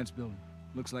the science building.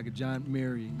 Looks like a giant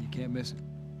mirror. You can't miss it.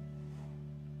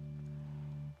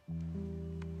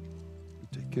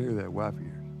 Take care of that wife of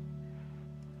yours.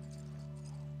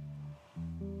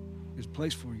 There's a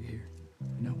place for you here.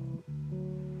 You know?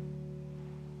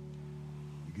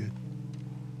 You good?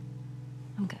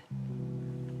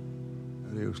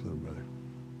 Adios, little brother.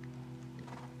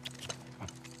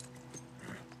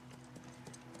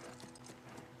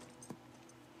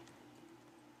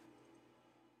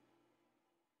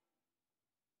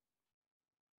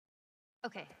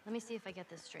 Okay, let me see if I get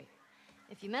this straight.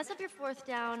 If you mess up your fourth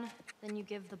down, then you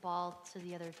give the ball to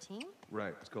the other team?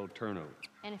 Right, it's called turnover.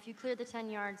 And if you clear the 10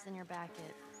 yards, then you're back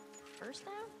at first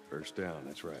down? First down,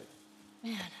 that's right.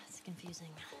 Man, it's confusing.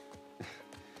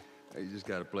 Hey, you just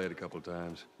gotta play it a couple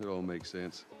times. It all makes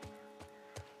sense.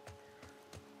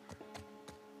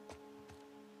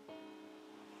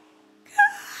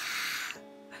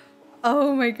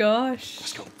 Oh my gosh.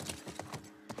 Let's go.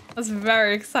 I was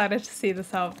very excited to see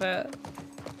this outfit.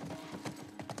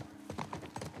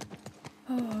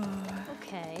 Oh.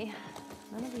 Okay,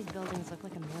 none of these buildings look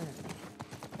like a murder.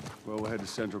 Well, we'll head to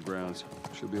Central Grounds.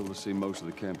 Should be able to see most of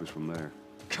the campus from there.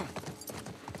 Come on.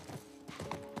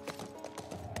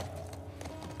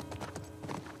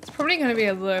 It's probably going to be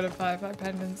a load of Firefly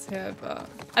pendants here, but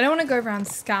I don't want to go around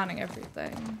scanning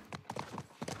everything.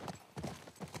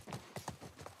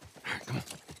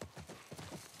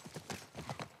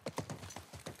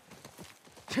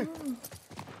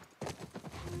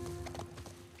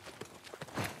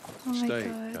 Oh my Stay,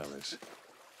 God. Callus.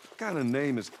 What kind of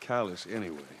name is Callus,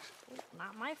 anyways?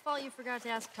 Not my fault you forgot to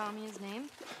ask Tommy his name.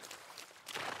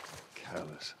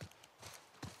 Callus.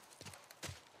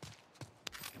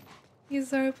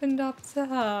 He's opened up to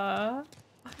her.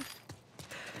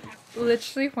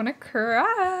 Literally want to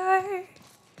cry.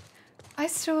 I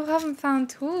still haven't found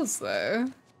tools though.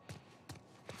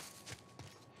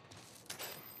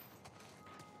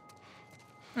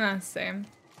 Ah, same.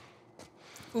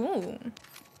 Ooh.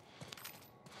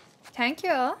 Thank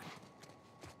you.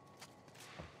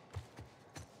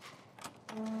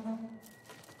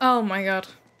 Oh my God.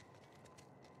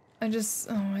 I just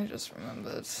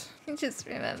remembered. I just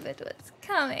remembered what's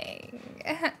coming.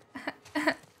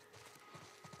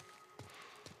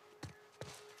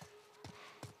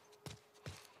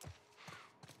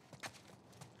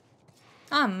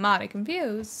 I'm mighty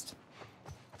confused.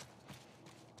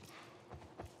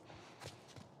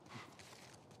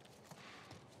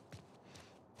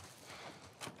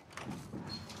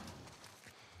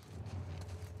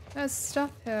 There's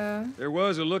stuff here. There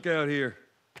was a lookout here.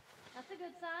 That's a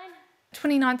good sign.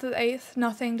 29th of the 8th,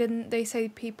 nothing. Didn't they say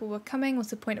people were coming?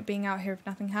 What's the point of being out here if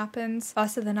nothing happens?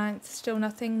 1st of the 9th, still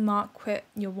nothing. Mark, quit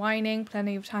your whining.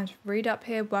 Plenty of time to read up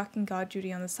here. Working guard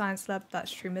duty on the science lab.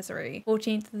 That's true misery.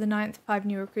 14th of the 9th, 5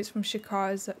 new recruits from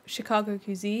Chicago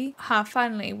QZ.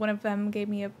 Finally, one of them gave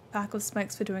me a pack of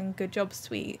smokes for doing a good job,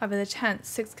 sweet. 5 of the 10th,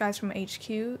 6 guys from HQ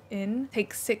in.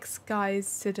 Takes 6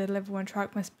 guys to deliver one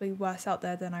truck. Must be worse out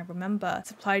there than I remember.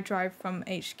 Supply drive from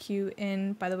HQ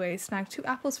in. By the way, snagged 2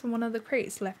 apples from one of the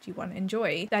crates. Left you one.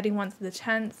 Enjoy. 31st of the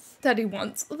 10th.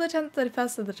 31st of the 10th.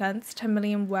 31st of the 10th. 10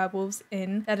 million werewolves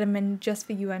in. Let them in just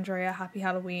for you, Andrea. Happy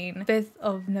Halloween. 5th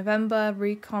of November.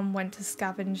 Recon went to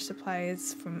scavenge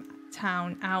supplies from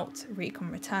town out. Recon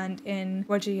returned in.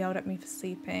 Roger yelled at me for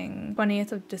sleeping.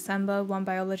 20th of December, 1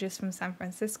 biologist from San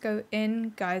Francisco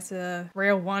in. Guy's a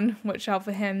real one. Watch out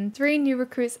for him. 3 new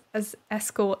recruits as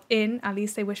escort in. At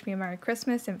least they wished me a Merry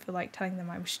Christmas. Didn't feel like telling them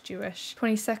I was Jewish.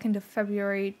 22nd of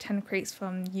February, 10 crates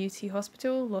from UT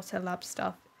Hospital. Lots of lab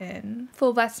stuff in.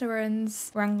 4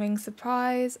 veterans wrangling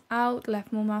supplies out.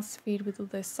 Left more mouths to feed with all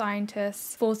those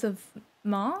scientists. 4th of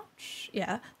March,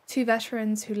 yeah. 2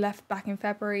 veterans who left back in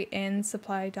February in.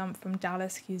 Supply dump from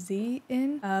Dallas QZ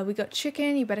in. We got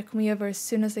chicken. You better call me over as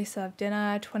soon as they serve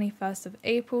dinner. 21st of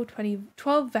April,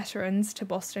 12 veterans to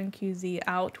Boston QZ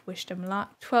out. Wish them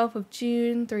luck. 12th of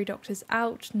June, 3 doctors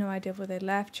out. No idea where they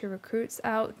left. 2 recruits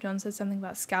out. John said something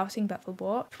about scouting, but for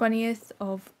what? 20th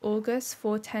of August,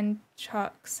 410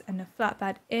 trucks and a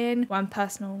flatbed in. 1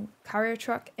 personal carrier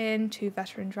truck in. 2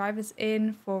 veteran drivers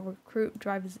in. 4 recruit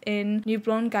drivers in. New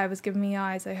blonde guy was giving me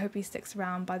eyes. I hope he sticks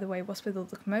around. By the way, what's with all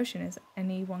the commotion? Is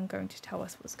anyone going to tell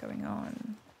us what's going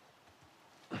on?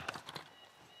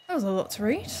 That was a lot to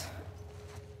read.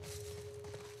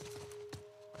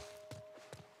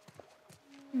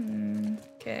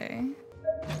 Okay.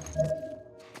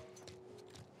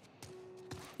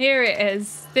 Here it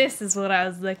is. This is what I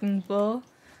was looking for.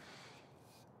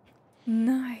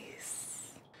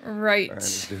 Nice. Right. All right,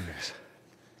 let's do this.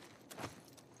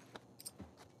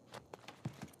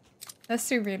 Let's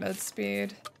do reload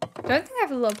speed. Don't think I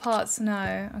have a lot of parts,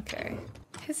 no. Okay.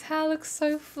 His hair looks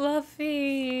so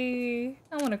fluffy.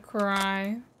 I want to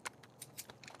cry.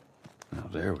 Now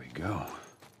there we go.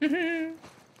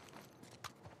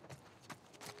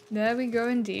 There we go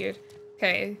indeed.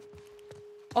 Okay.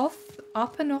 Off,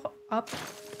 up and off, up,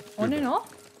 on and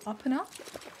off, up and up.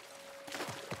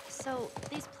 So,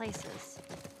 these places,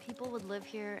 people would live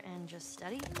here and just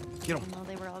study? Get 'em. Even though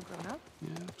they were all grown up?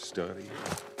 Yeah, study,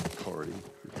 party,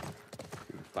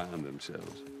 find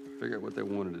themselves, figure out what they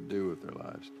wanted to do with their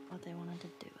lives. What they wanted to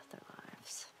do with their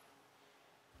lives.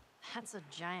 That's a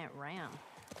giant ram.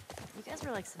 You guys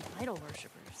were like some idol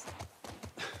worshippers.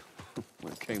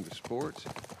 When it came to sports,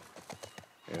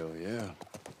 hell yeah.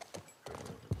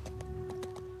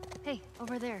 Hey,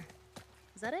 over there.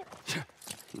 Is that it?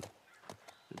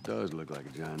 It does look like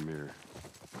a giant mirror.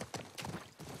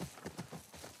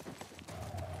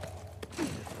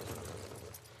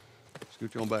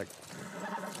 Scooch on back.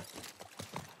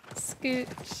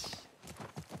 Scooch.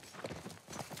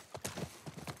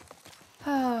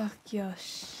 Oh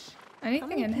gosh.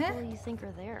 Anything in How here? many people you think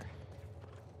are there?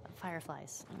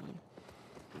 Fireflies, I mean.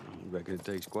 I reckon it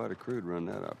takes quite a crew to run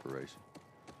that operation.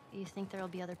 You think there'll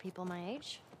be other people my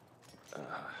age?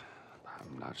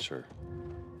 I'm not sure.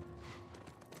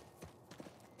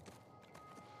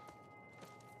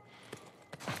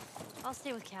 I'll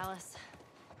stay with Callus.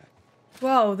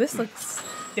 Whoa, this looks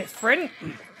different.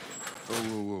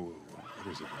 Whoa. What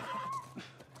is it?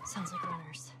 Sounds like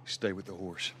runners. Stay with the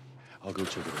horse. I'll go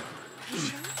check it out.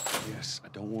 Yes, I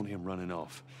don't want him running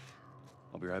off.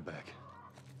 I'll be right back.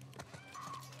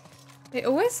 They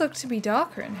always look to be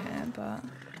darker in here, but...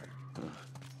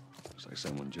 Looks like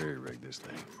someone jerry-rigged this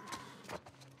thing.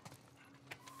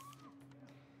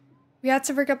 We had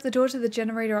to rig up the door to the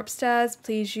generator upstairs.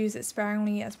 Please use it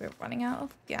sparingly as we're running out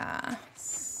of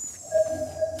gas.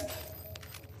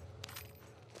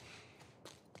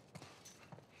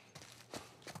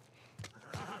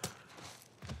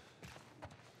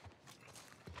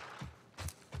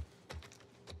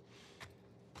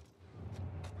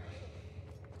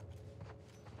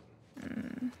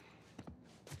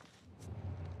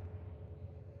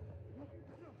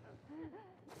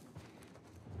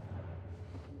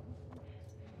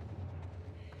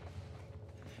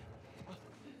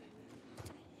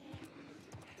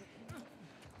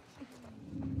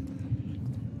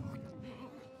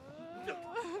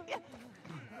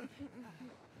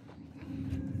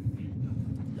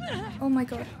 Oh my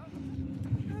god.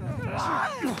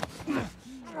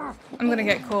 I'm gonna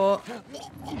get caught.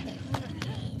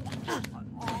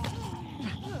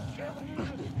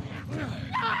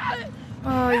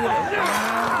 Oh, you little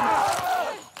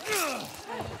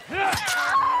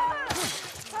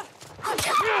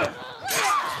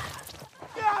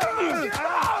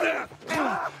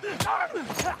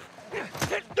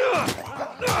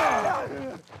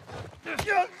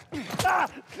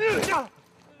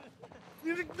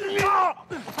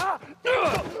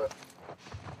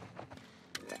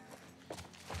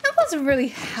That wasn't really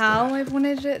how I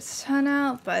wanted it to turn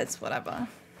out, but it's whatever.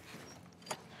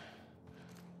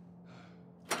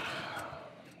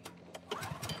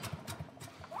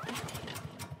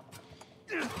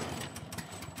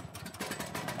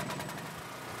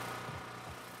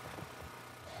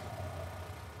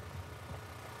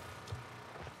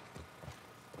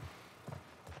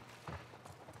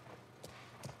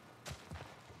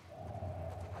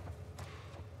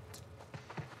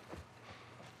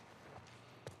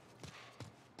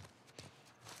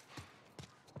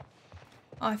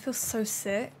 Oh, I feel so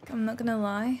sick, I'm not gonna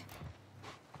lie.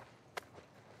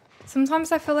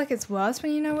 Sometimes I feel like it's worse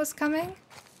when you know what's coming.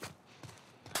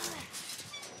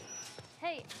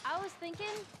 Hey, I was thinking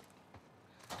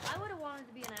I would have wanted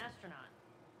to be an astronaut.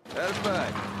 That's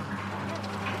right.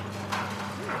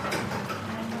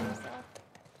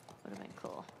 Would have been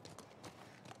cool.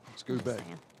 Scoot back.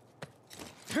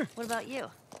 What about you?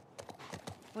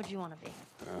 What'd you want to be?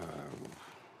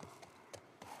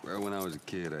 Well, when I was a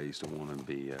kid, I used to want to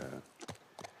be a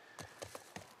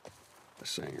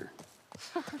singer.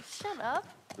 Shut up.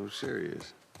 No,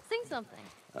 serious. Sing something.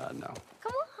 No.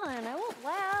 Come on, I won't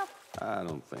laugh. I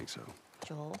don't think so.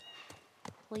 Joel,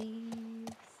 please.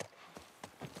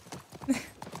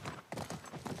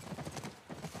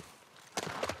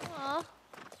 Aw,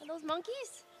 are those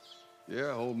monkeys?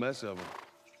 Yeah, a whole mess of them.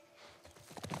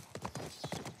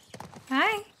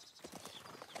 Hi.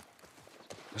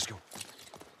 Let's go.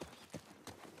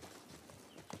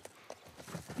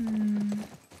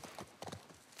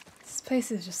 This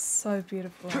place is just so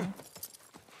beautiful.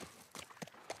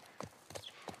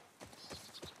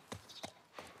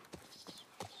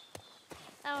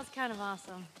 That was kind of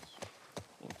awesome.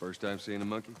 Well, first time seeing a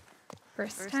monkey?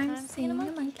 First time seeing a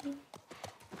monkey.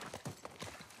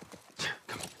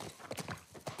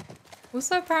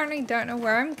 Also, apparently don't know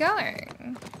where I'm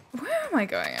going. Where am I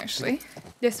going, actually?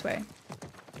 This way.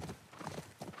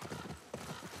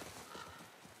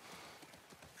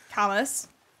 Callus.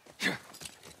 There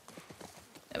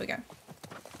we go.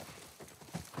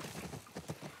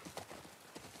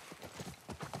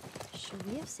 Should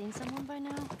we have seen someone by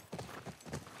now?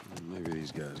 Maybe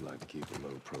these guys like to keep a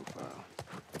low profile.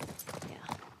 Yeah,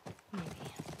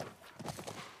 maybe.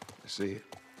 I see it.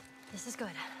 This is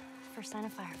good. First sign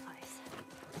of fireflies.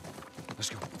 Let's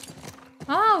go.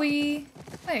 Are we?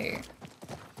 Wait.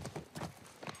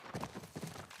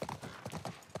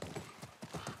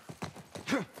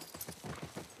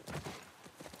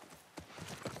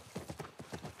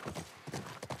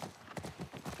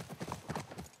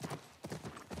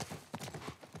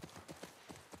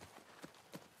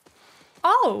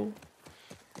 Oh.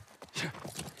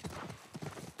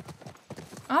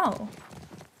 Oh.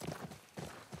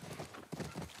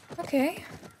 Okay.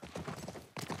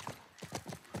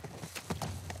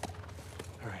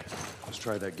 All right, let's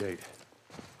try that gate.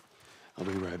 I'll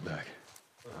be right back.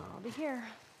 I'll be here.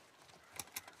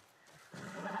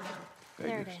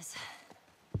 There it is.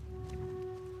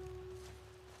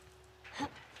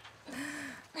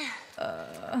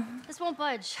 This won't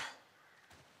budge.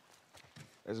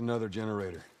 There's another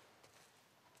generator.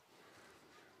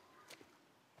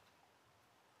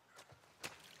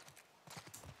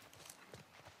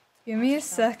 Give me a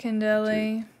second,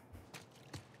 Ellie.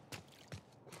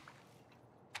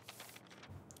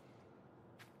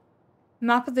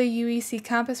 Map of the UEC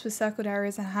campus with circled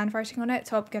areas and handwriting on it.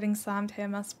 Top, getting slammed here,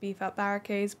 must beef up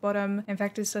barricades. Bottom,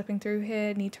 infected slipping through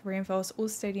here. Need to reinforce all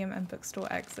stadium and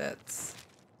bookstore exits.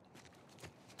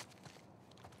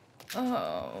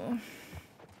 Oh.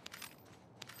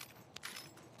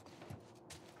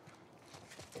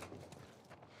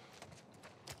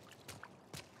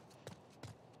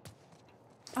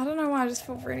 I don't know why, I just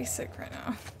feel really sick right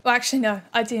now. Well, actually, no,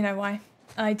 I do know why.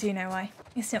 I do know why.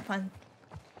 It's not fun.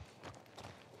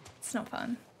 It's not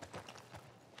fun.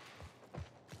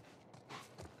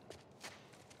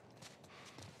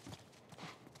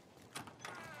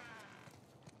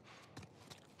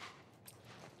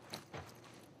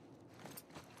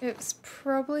 It's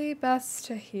probably best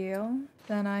to heal,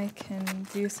 then I can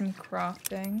do some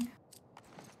crafting.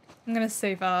 I'm gonna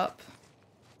save up.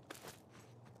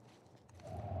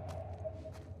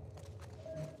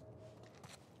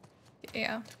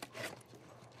 Yeah.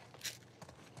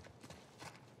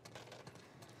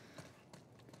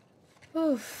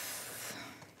 Oof.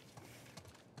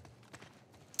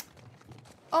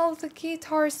 Oh, the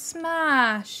guitar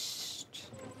smashed.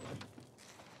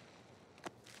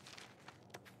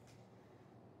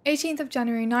 18th of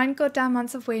January, 9 goddamn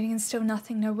months of waiting and still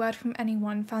nothing, no word from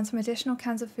anyone. Found some additional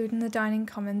cans of food in the dining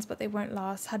commons, but they won't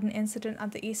last. Had an incident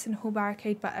at the Eastern Hall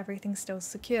barricade, but everything's still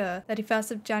secure.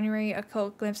 31st of January, a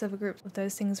caught glimpse of a group of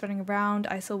those things running around.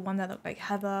 I saw one that looked like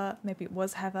Heather. Maybe it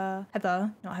was Heather.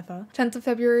 Heather, not Heather. 10th of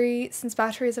February, since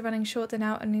batteries are running short, they're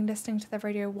now only listening to their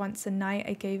radio once a night.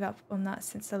 I gave up on that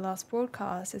since the last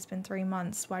broadcast. It's been 3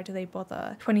 months. Why do they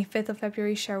bother? 25th of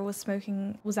February, Cheryl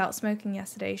was out smoking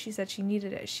yesterday. She said she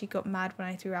needed it. She got mad when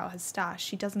I threw out her stash.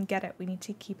 She doesn't get it. We need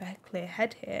to keep a clear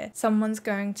head here. Someone's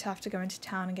going to have to go into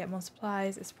town and get more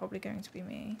supplies. It's probably going to be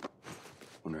me.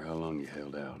 Wonder how long you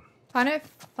held out. Find it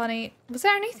funny. Was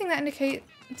there anything that indicated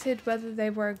whether they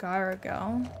were a guy or a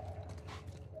girl?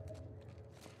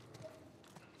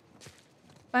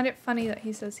 Find it funny that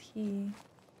he says he.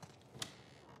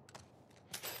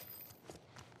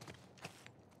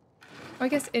 Well, I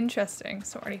guess interesting.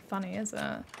 It's not really funny, is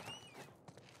it?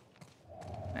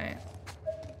 Right.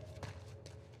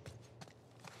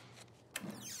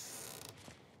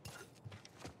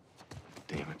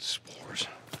 Damn it, spores.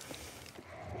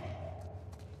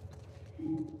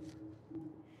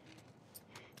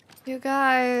 You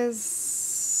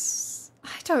guys, I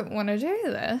don't want to do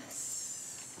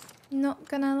this. Not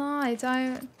gonna lie,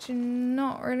 do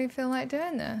not really feel like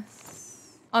doing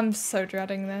this. I'm so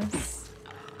dreading this.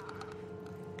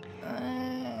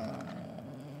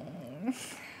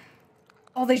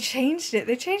 Oh, they changed it.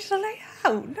 They changed the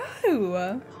layout.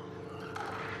 No.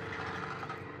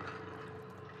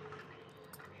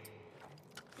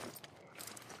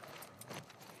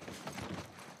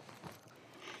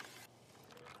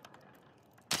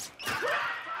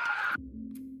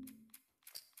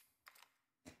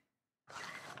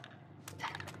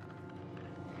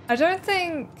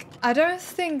 I don't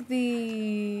think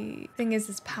the thing is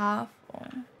as powerful.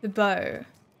 The bow.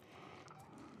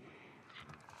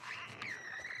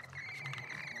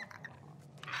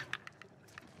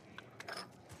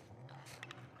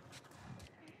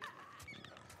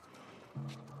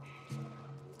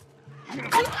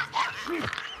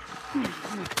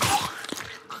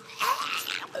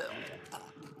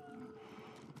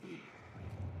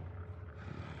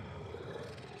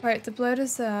 Right, the blood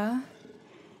is there.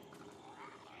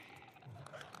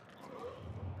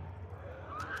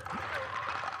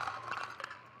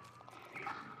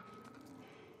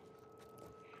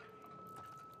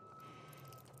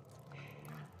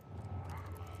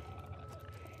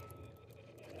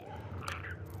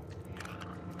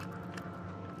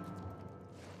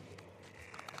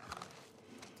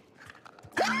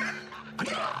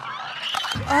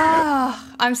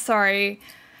 Ah, I'm sorry.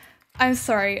 I'm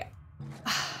sorry.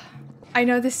 I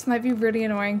know this might be really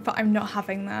annoying, but I'm not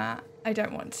having that. I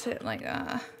don't want it like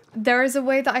that. There is a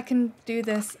way that I can do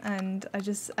this, and I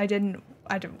didn't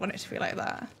want it to be like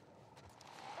that.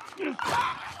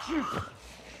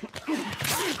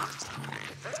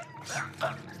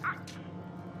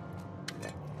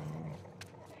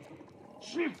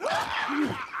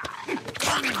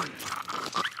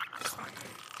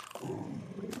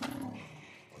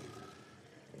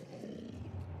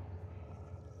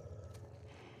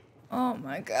 Oh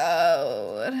my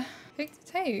god. Take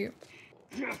the tape.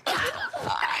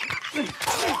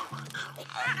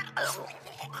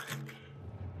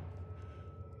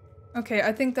 Okay,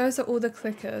 I think those are all the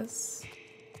clickers.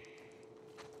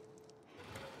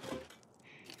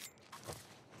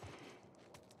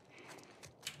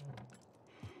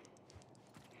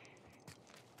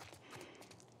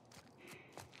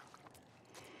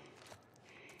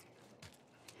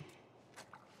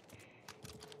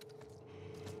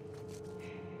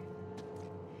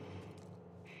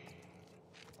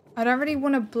 I don't really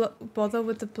want to bother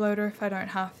with the bloater if I don't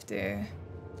have to.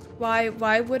 Why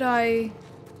would I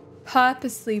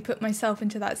purposely put myself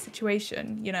into that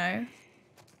situation, you know?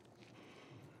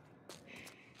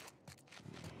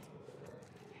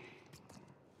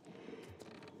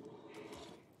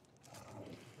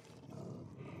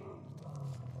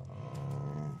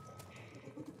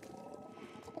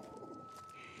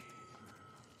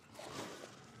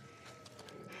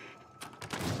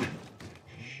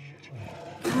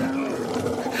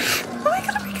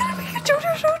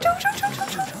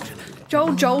 Joel.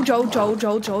 Oh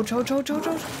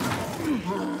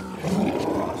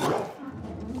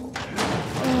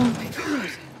my god.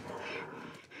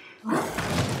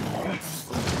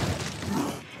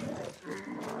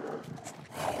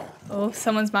 Oh,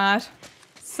 someone's mad.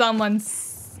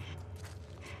 Someone's...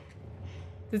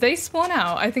 Did they spawn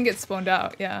out? I think it spawned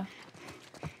out, yeah.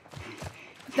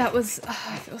 That was... Oh,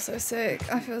 I feel so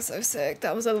sick. I feel so sick.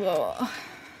 That was a lot.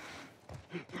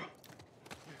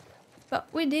 But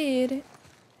we did it.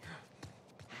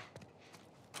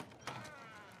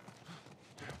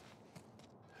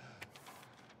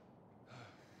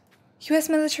 US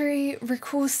military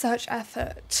recalls search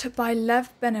effort by Lev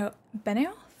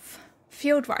Benioff,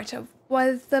 field writer,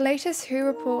 with the latest WHO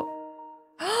report.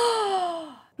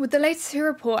 With the latest WHO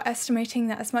report estimating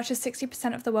that as much as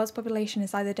 60% of the world's population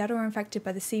is either dead or infected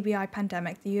by the CBI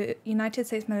pandemic, the United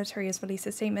States military has released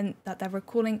a statement that they're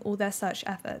recalling all their search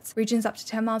efforts. Regions up to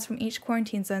 10 miles from each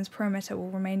quarantine zone's perimeter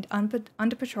will remain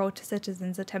under patrol to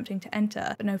citizens attempting to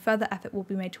enter, but no further effort will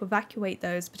be made to evacuate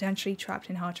those potentially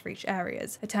trapped in hard-to-reach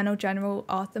areas. Lieutenant General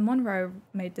Arthur Monroe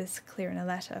made this clear in a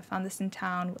letter. Found this in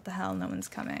town. What the hell? No one's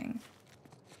coming.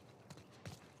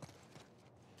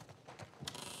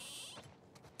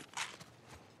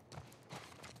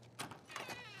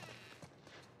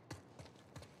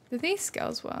 Do these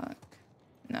skills work?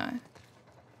 No.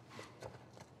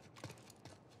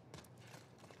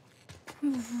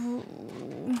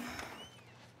 Ooh.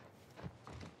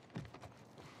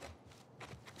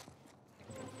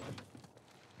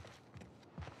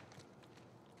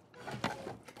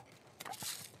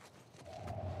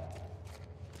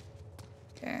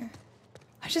 Okay.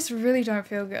 I just really don't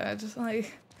feel good. Just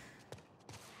like...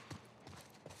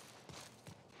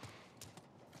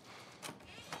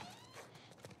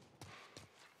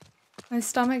 My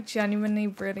stomach genuinely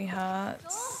really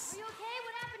hurts. Joel, are you okay?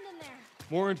 What happened in there?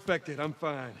 More infected, I'm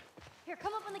fine. Here,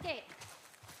 come up on the gate.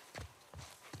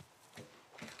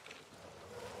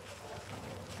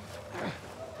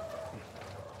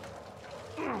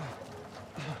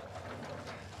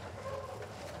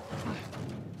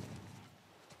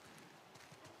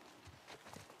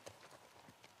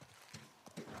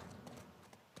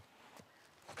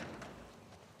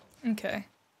 Okay.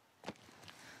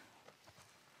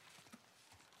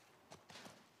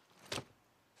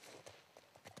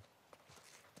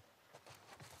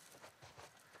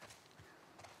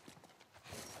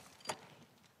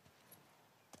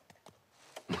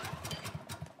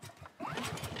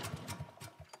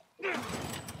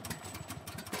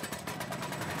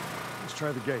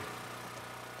 Try the gate.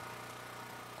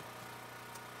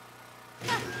 You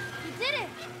did it!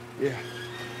 Yeah,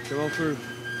 come on through.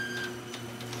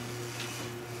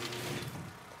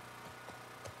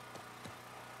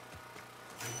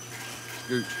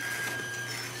 Scooch.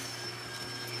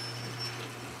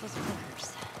 Those critters.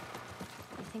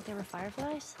 You think they were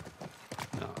fireflies?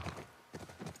 No.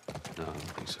 No, I don't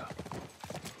think so.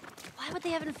 Why would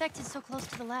they have infected so close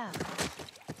to the lab?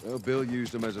 Well, Bill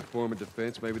used them as a form of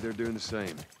defense. Maybe they're doing the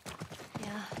same.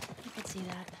 Yeah, I could see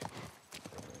that.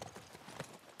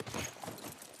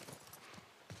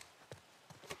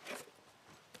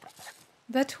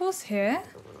 There are tools here?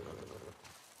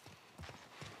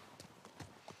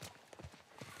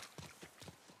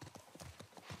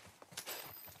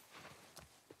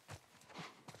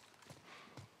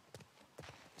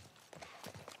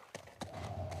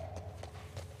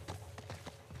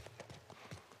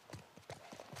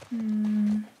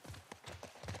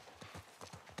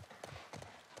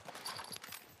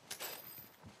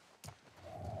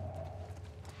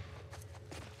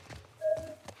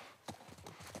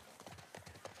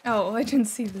 Oh, I didn't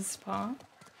see this part.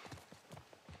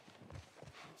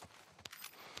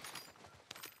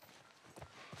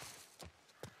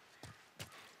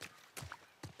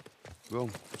 Well,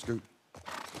 Scoot.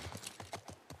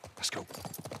 Let's go.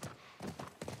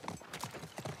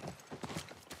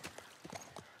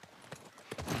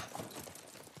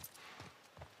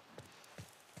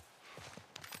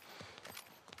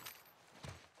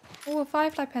 Oh, a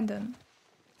Firefly pendant.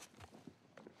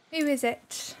 Who is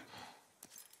it?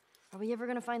 Are we ever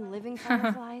gonna find living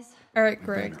fireflies? Eric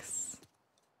Griggs.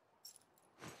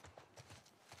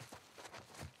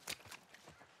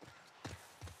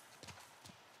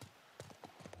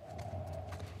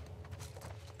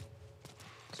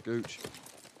 Scooch.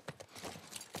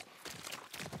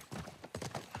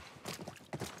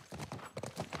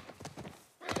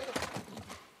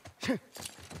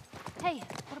 Hey,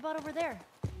 what about over there?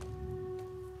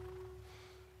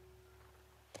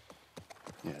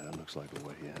 Yeah, that looks like a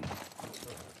way in.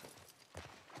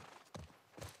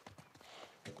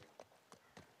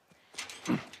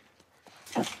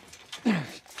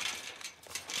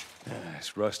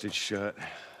 It's rusted shut.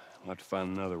 We'll have to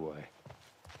find another way.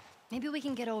 Maybe we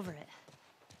can get over it.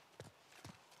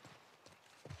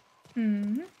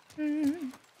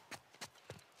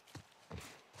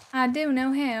 I do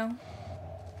know how.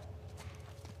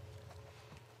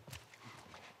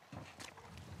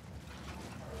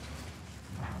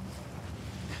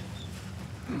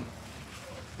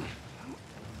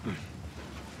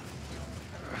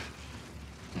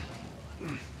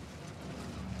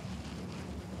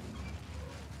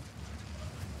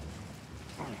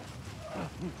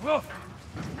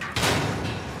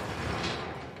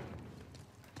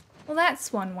 Well,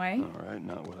 that's one way. All right,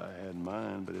 not what I had in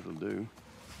mind, but it'll do.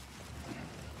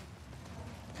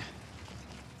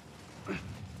 I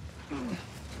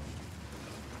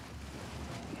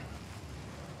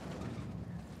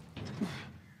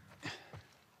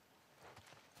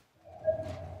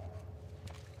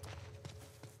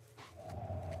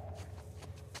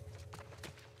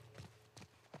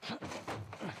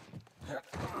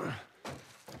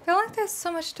feel like there's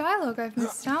so much dialogue I've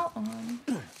missed out on.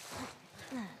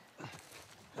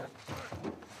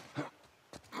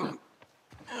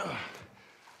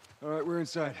 All right, we're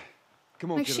inside.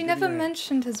 Come on, Like, kiddo, she give never me your hand.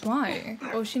 mentioned his wife.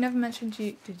 Or she never mentioned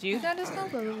you. Did you notice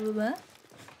that? Blah, blah, blah, blah.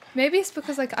 Maybe it's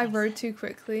because, like, I rode too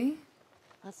quickly.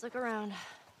 Let's look around.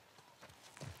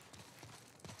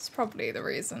 It's probably the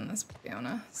reason, let's be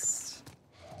honest.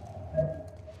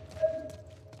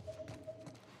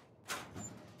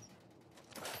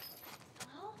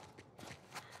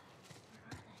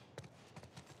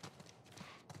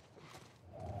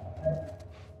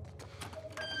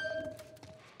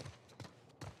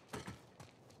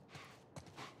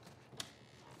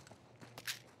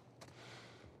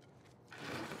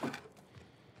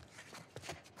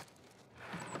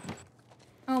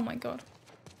 Oh my god.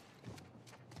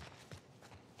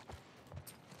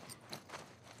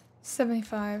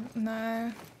 75,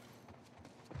 no.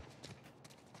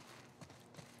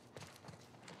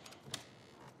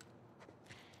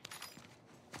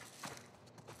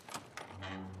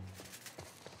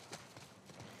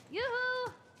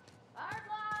 Yoo-hoo! Fireflies!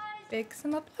 Big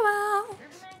some up. Wow.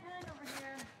 There's mankind over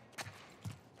here.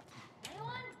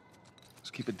 Anyone? Let's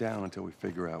keep it down until we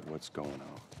figure out what's going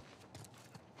on.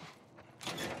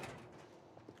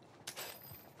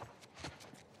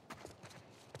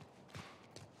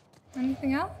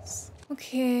 Anything else?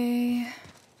 Okay.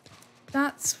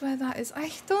 That's where that is. I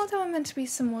thought there were meant to be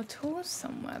some more tools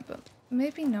somewhere, but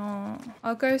maybe not.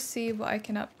 I'll go see what I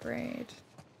can upgrade.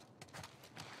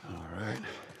 All right.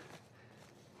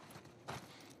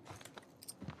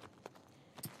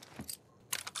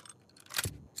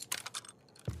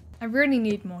 I really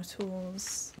need more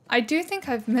tools. I do think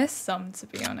I've missed some, to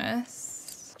be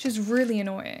honest, which is really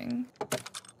annoying.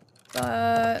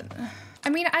 But I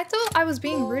mean, I thought I was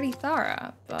being really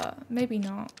thorough, but maybe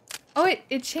not. Oh,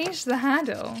 it changed the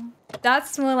handle.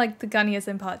 That's more like the gun is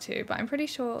in part 2, but I'm pretty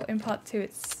sure in part 2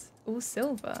 it's all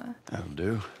silver. That'll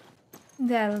do.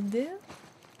 That'll do.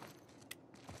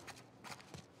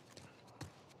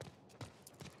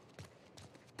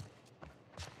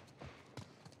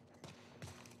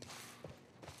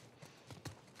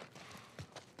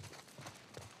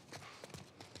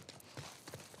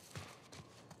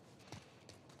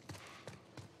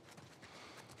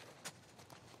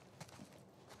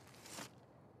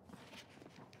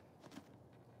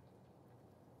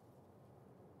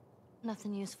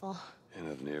 Nothing useful. Ain't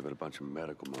nothing here but a bunch of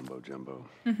medical mumbo-jumbo.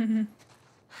 I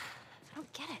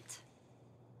don't get it.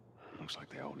 Looks like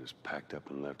they all just packed up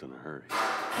and left in a hurry.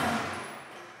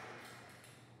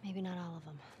 Maybe not all of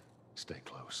them. Stay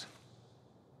close.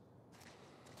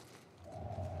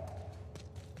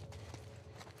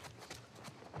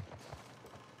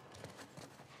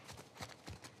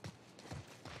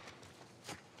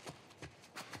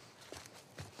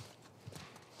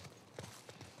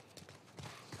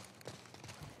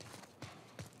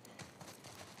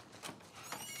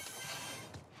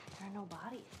 There are no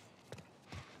bodies.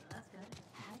 That's good,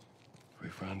 right? We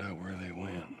found out where they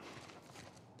went.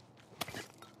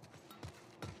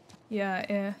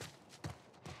 Yeah.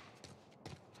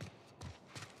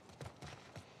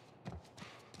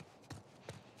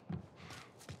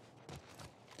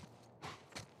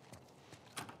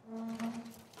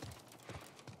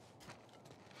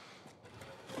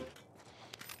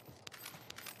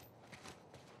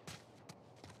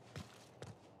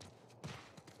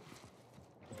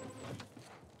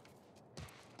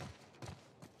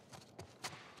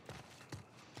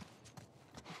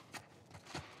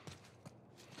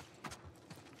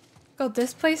 God,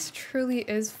 this place truly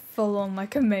is full on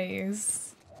like a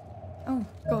maze. Oh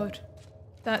God,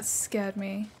 that scared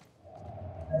me.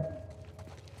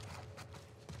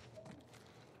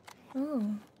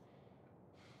 Ooh.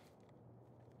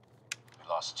 We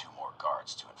lost 2 more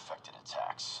guards to infected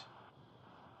attacks.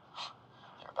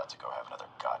 They're about to go have another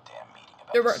goddamn meeting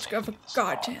about They're the about to go have safety a of this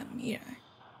goddamn town. meeting.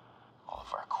 All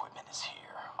of our equipment is here.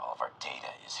 All of our data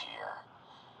is here.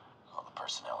 All the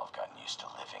personnel have gotten used to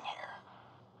living here.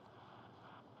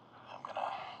 I'm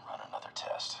gonna run another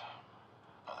test.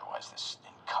 Otherwise, this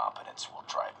incompetence will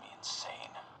drive me insane.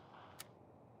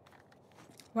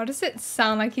 Why does it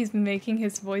sound like he's making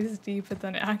his voice deeper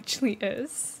than it actually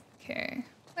is? Okay.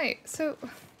 Wait, so...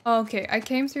 Okay, I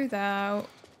came through there.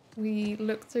 We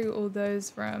looked through all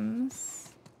those rooms.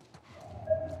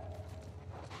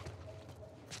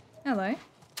 Hello.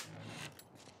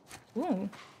 Ooh.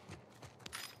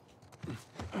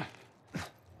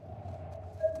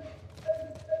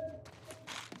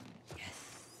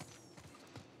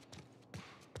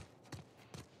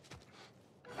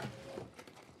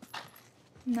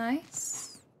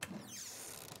 Nice.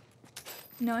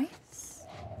 Nice.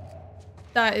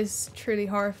 That is truly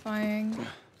horrifying.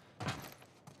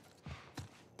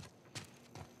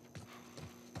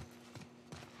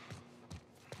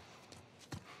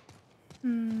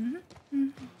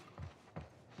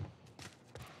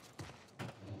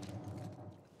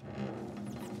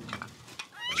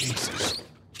 Jesus.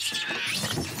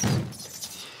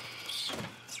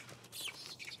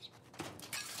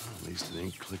 At least it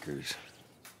ain't clickers.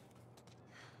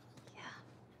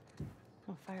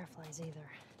 No fireflies either.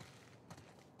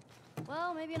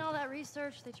 Well, maybe in all that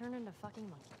research, they turned into fucking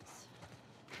monkeys.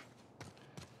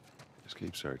 Just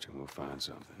keep searching, we'll find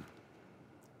something.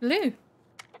 Lou.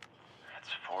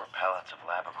 That's 4 pallets of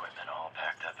lab equipment all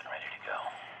packed up and ready to go.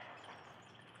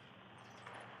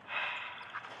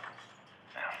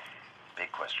 Now,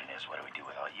 big question is, what do we do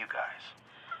with all you guys?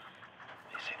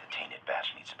 They say the tainted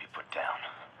batch needs to be put down.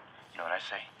 You know what I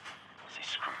say? I say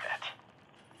screw that.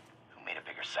 Who made a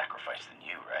bigger sacrifice than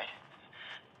you, right?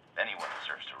 Anyone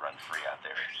deserves to run free out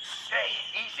there. Hey,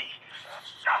 easy!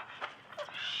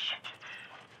 Shit.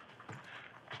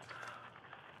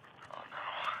 Oh no.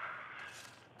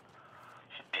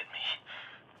 It bit me.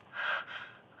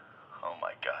 Oh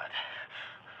my God.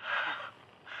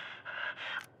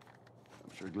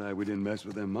 I'm sure glad we didn't mess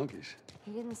with them monkeys.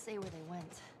 He didn't say where they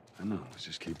went. I know, let's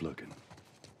just keep looking.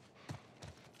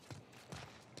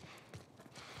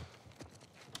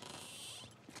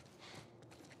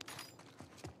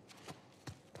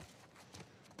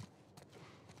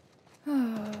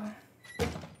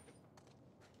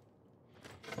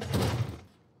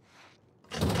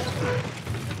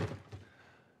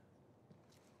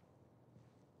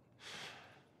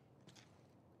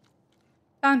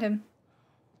 Found him.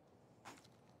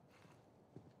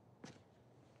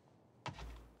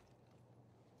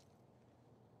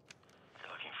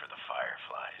 You're looking for the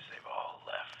Fireflies. They've all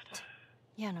left.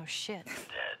 Yeah, no shit.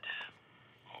 Dead.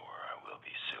 Or I will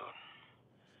be soon.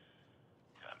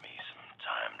 Got me some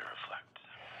time to reflect.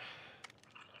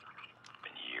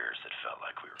 Been years that felt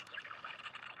like we were...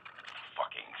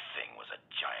 fucking thing was a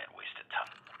giant waste of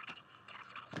time.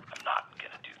 I'm not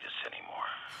gonna do this anymore.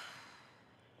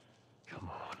 Come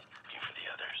on. Looking for the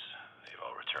others. They've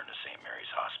all returned to St.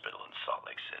 Mary's Hospital in Salt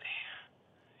Lake City.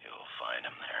 You'll find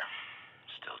them there.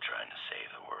 Still trying to save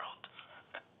the world.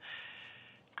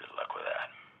 Good luck with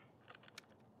that.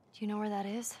 Do you know where that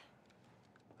is?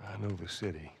 I know the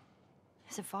city.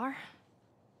 Is it far?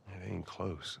 It ain't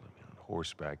close. I mean, on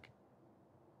horseback.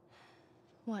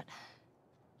 What?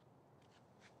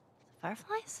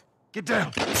 Fireflies? Get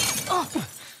down! Oh!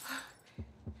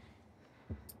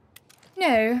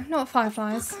 No, not What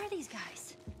fireflies. the fuck are these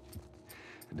guys?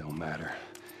 It don't matter.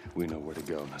 We know where to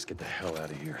go. Let's get the hell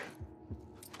out of here.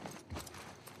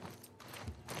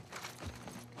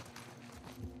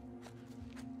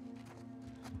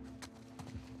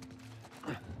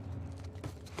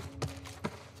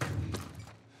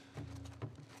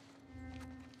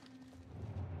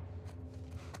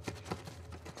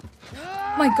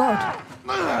 My God.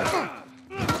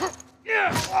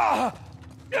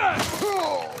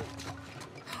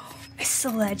 A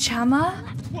sledgehammer?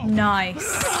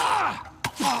 Nice.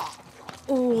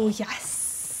 Oh,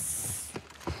 yes.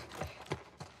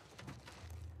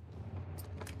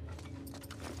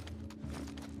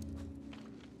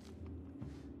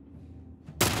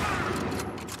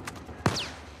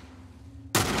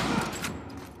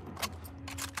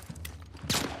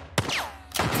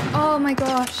 Oh my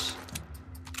gosh.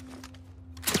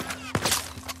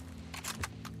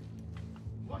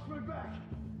 Watch my back.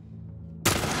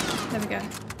 There we go.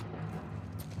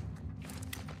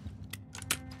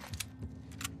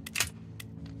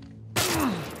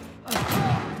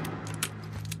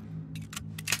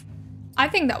 I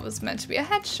think that was meant to be a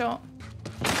headshot.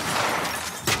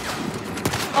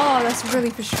 Oh, that's really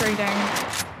frustrating.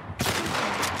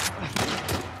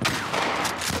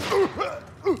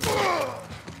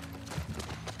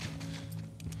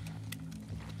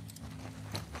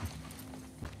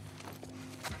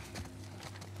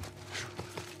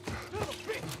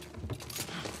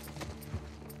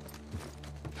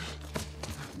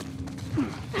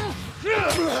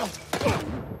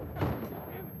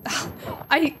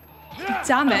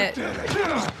 Damn it.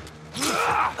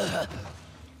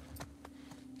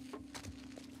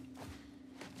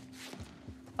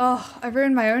 Oh, I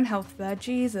ruined my own health there.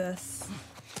 Jesus.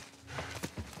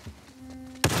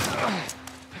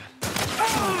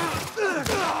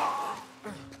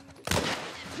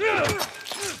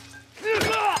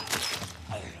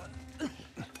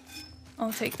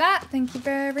 I'll take that. Thank you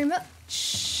very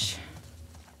much.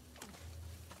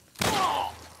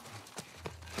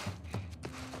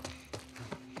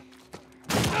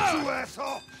 You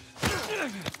asshole!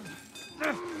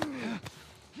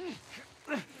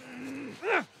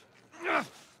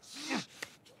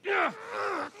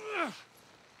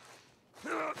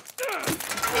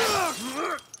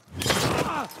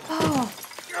 Oh.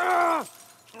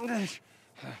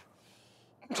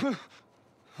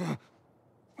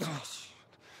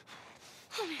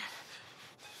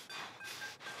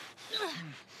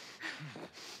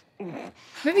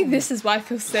 Maybe this is why I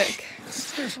feel sick.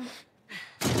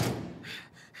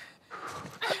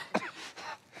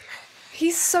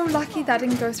 He's so lucky that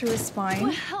didn't go through his spine.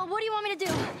 What do you want me to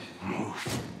do?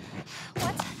 Move.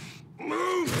 What?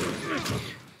 Move!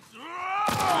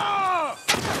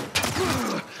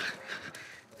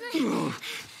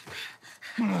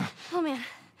 Oh man.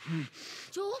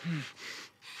 Joel?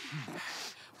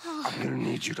 Oh. I'm gonna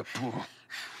need you to pull.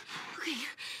 Okay.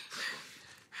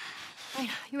 All right,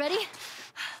 you ready?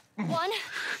 1,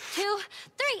 2,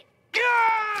 3.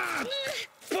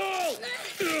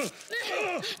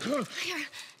 Here.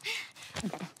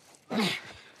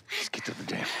 Let's get to the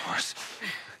damn horse.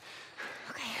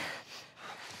 Okay.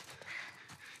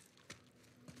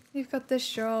 You've got this,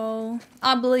 Joel.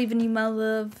 I believe in you, my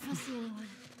love. I don't see anyone.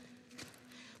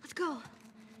 Let's go.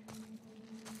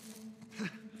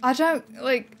 I don't,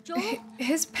 like, Joel?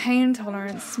 his pain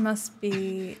tolerance must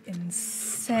be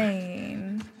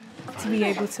insane to be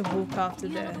able to walk after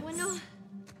Can you this. handle the window?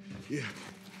 Yeah.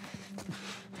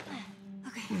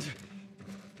 Okay.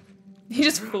 He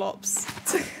just flops.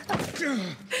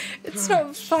 It's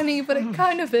not funny, but it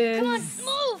kind of is. Come on,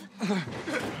 move!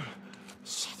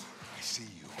 Shit. I see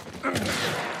you.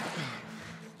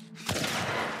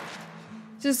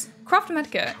 Just craft a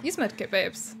medkit. Use medkit,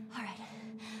 babes. All right.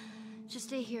 Just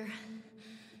stay here.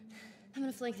 I'm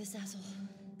gonna flank this asshole.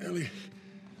 Ellie.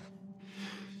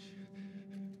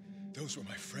 Those were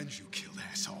my friends you killed,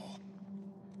 asshole.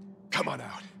 Come on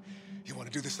out. You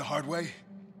want to do this the hard way?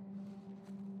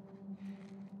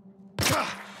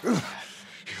 You little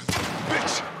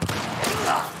bitch!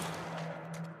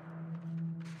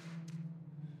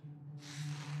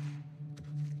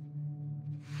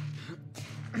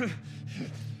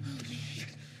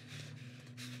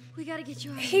 We gotta get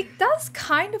you out of He here. does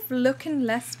kind of look in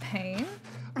less pain.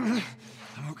 I'm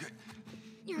okay.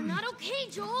 You're not okay,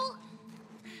 Joel.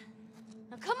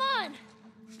 Now come on.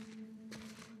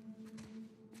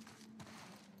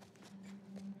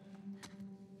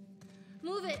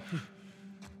 Move it.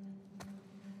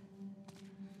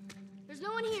 There's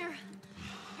no one here.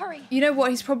 Hurry. You know what?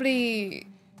 He's probably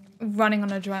running on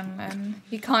adrenaline.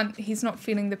 He's not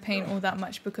feeling the pain all that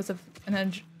much because of an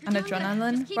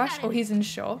adrenaline rush, or he's in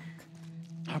shock.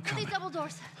 I'm coming. These double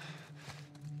doors.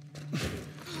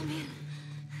 Oh man.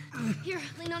 Here,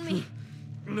 lean on me.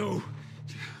 No.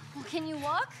 Well, can you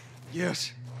walk?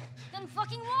 Yes. Then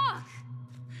fucking walk.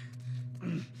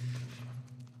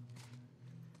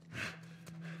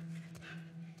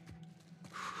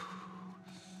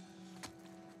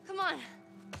 Come on.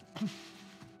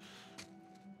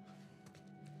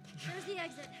 There's the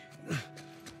exit.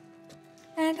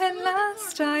 And at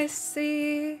last I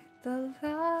see the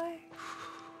light.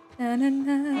 Na na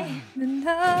na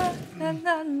na na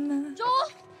na na.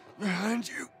 Joel? Behind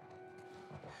you.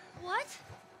 What?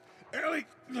 Ellie!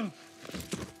 No.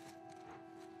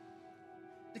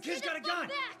 The kid's got a gun!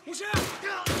 Back. Watch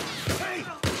out! Hey!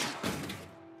 Oh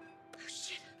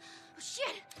shit. Oh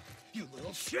shit. You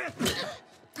little shit!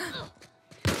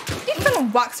 You're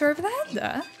gonna wax her over the head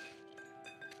there.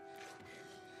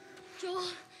 Joel.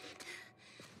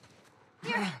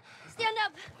 Here, stand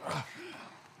up.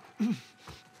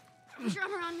 Put your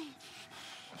arm around me.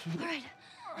 All right,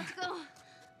 let's go.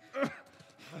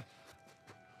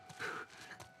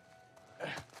 I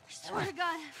swear to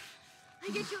God, I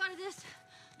get you out of this.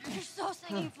 You're so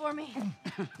singing for me.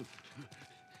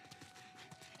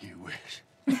 You wish.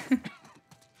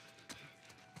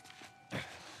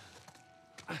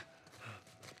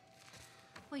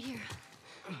 Wait here.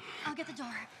 I'll get the door.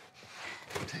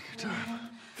 Take your time.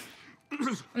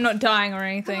 I'm not dying or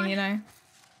anything, you know.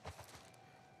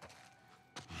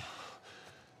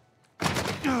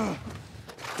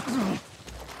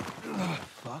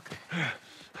 Fuck.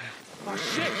 Oh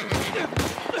shit!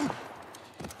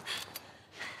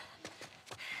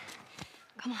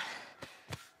 Come on.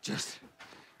 Just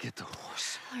get the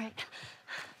horse. All right.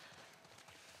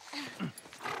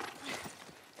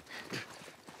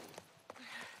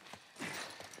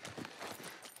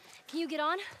 Can you get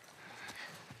on?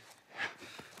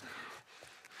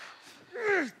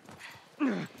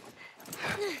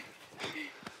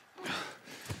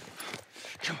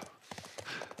 Come on.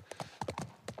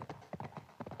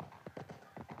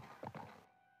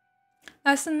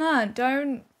 Lesson learned,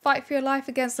 don't fight for your life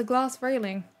against the glass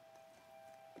railing.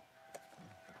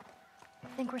 I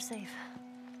think we're safe.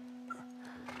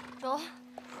 Joel?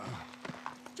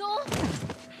 Joel?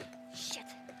 Shit.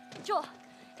 Joel,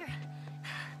 here.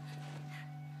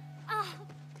 Oh,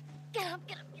 get up,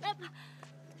 get up, get up.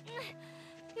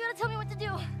 You gotta tell me what to do.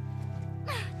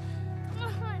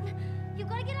 Come on. You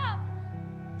gotta get up.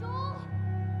 Joel?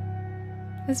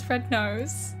 His red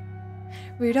nose.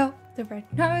 Rudolph the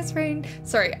red-nosed reindeer.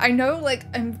 Sorry, I know like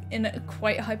I'm in a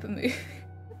quite hyper mood.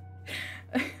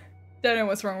 Don't know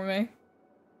what's wrong with me.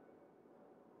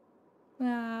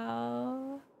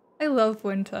 Wow. I love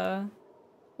winter.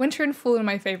 Winter and fall are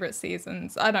my favorite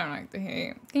seasons. I don't like the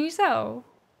heat. Can you tell?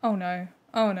 Oh no.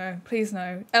 Oh no. Please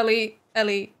no. Ellie.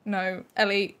 Ellie. No.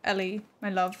 Ellie. Ellie.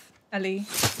 My love. Ellie.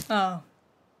 Oh.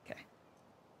 Okay.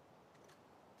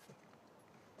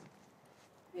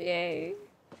 Yay.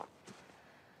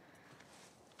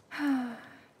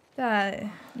 That.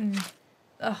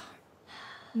 Ugh.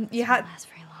 You had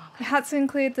to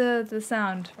include the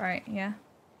sound, right? Yeah.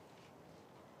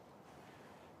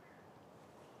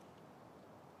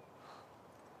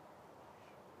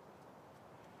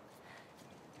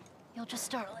 You'll just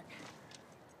startle it.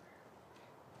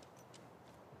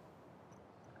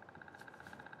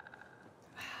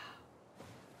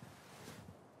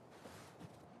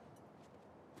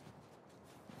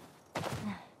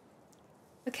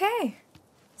 Okay.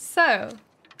 So,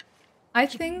 I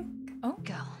think... Oh.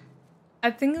 Go.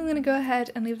 I think I'm gonna go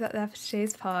ahead and leave that there for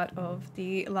today's part of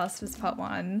The Last of Us Part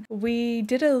 1. We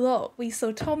did a lot. We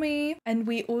saw Tommy, and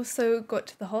we also got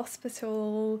to the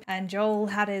hospital, and Joel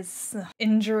had his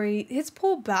injury. His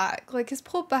poor back. Like, his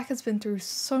poor back has been through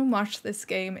so much this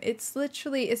game. It's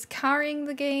literally, it's carrying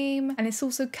the game, and it's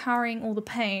also carrying all the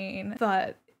pain.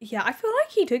 But yeah, I feel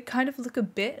like he did kind of look a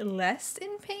bit less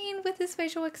in pain with his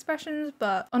facial expressions,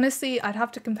 but honestly, I'd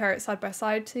have to compare it side by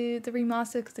side to the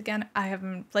remaster because again, I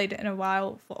haven't played it in a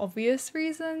while for obvious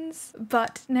reasons.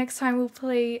 But next time we'll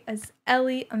play as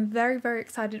Ellie. I'm very, very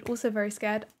excited, also very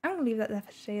scared. I'm gonna leave that there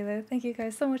for today though. Thank you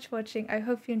guys so much for watching. I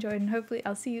hope you enjoyed and hopefully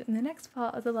I'll see you in the next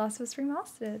part of The Last of Us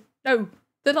Remastered. No,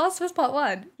 The Last of Us Part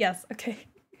 1. Yes, okay.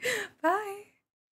 Bye.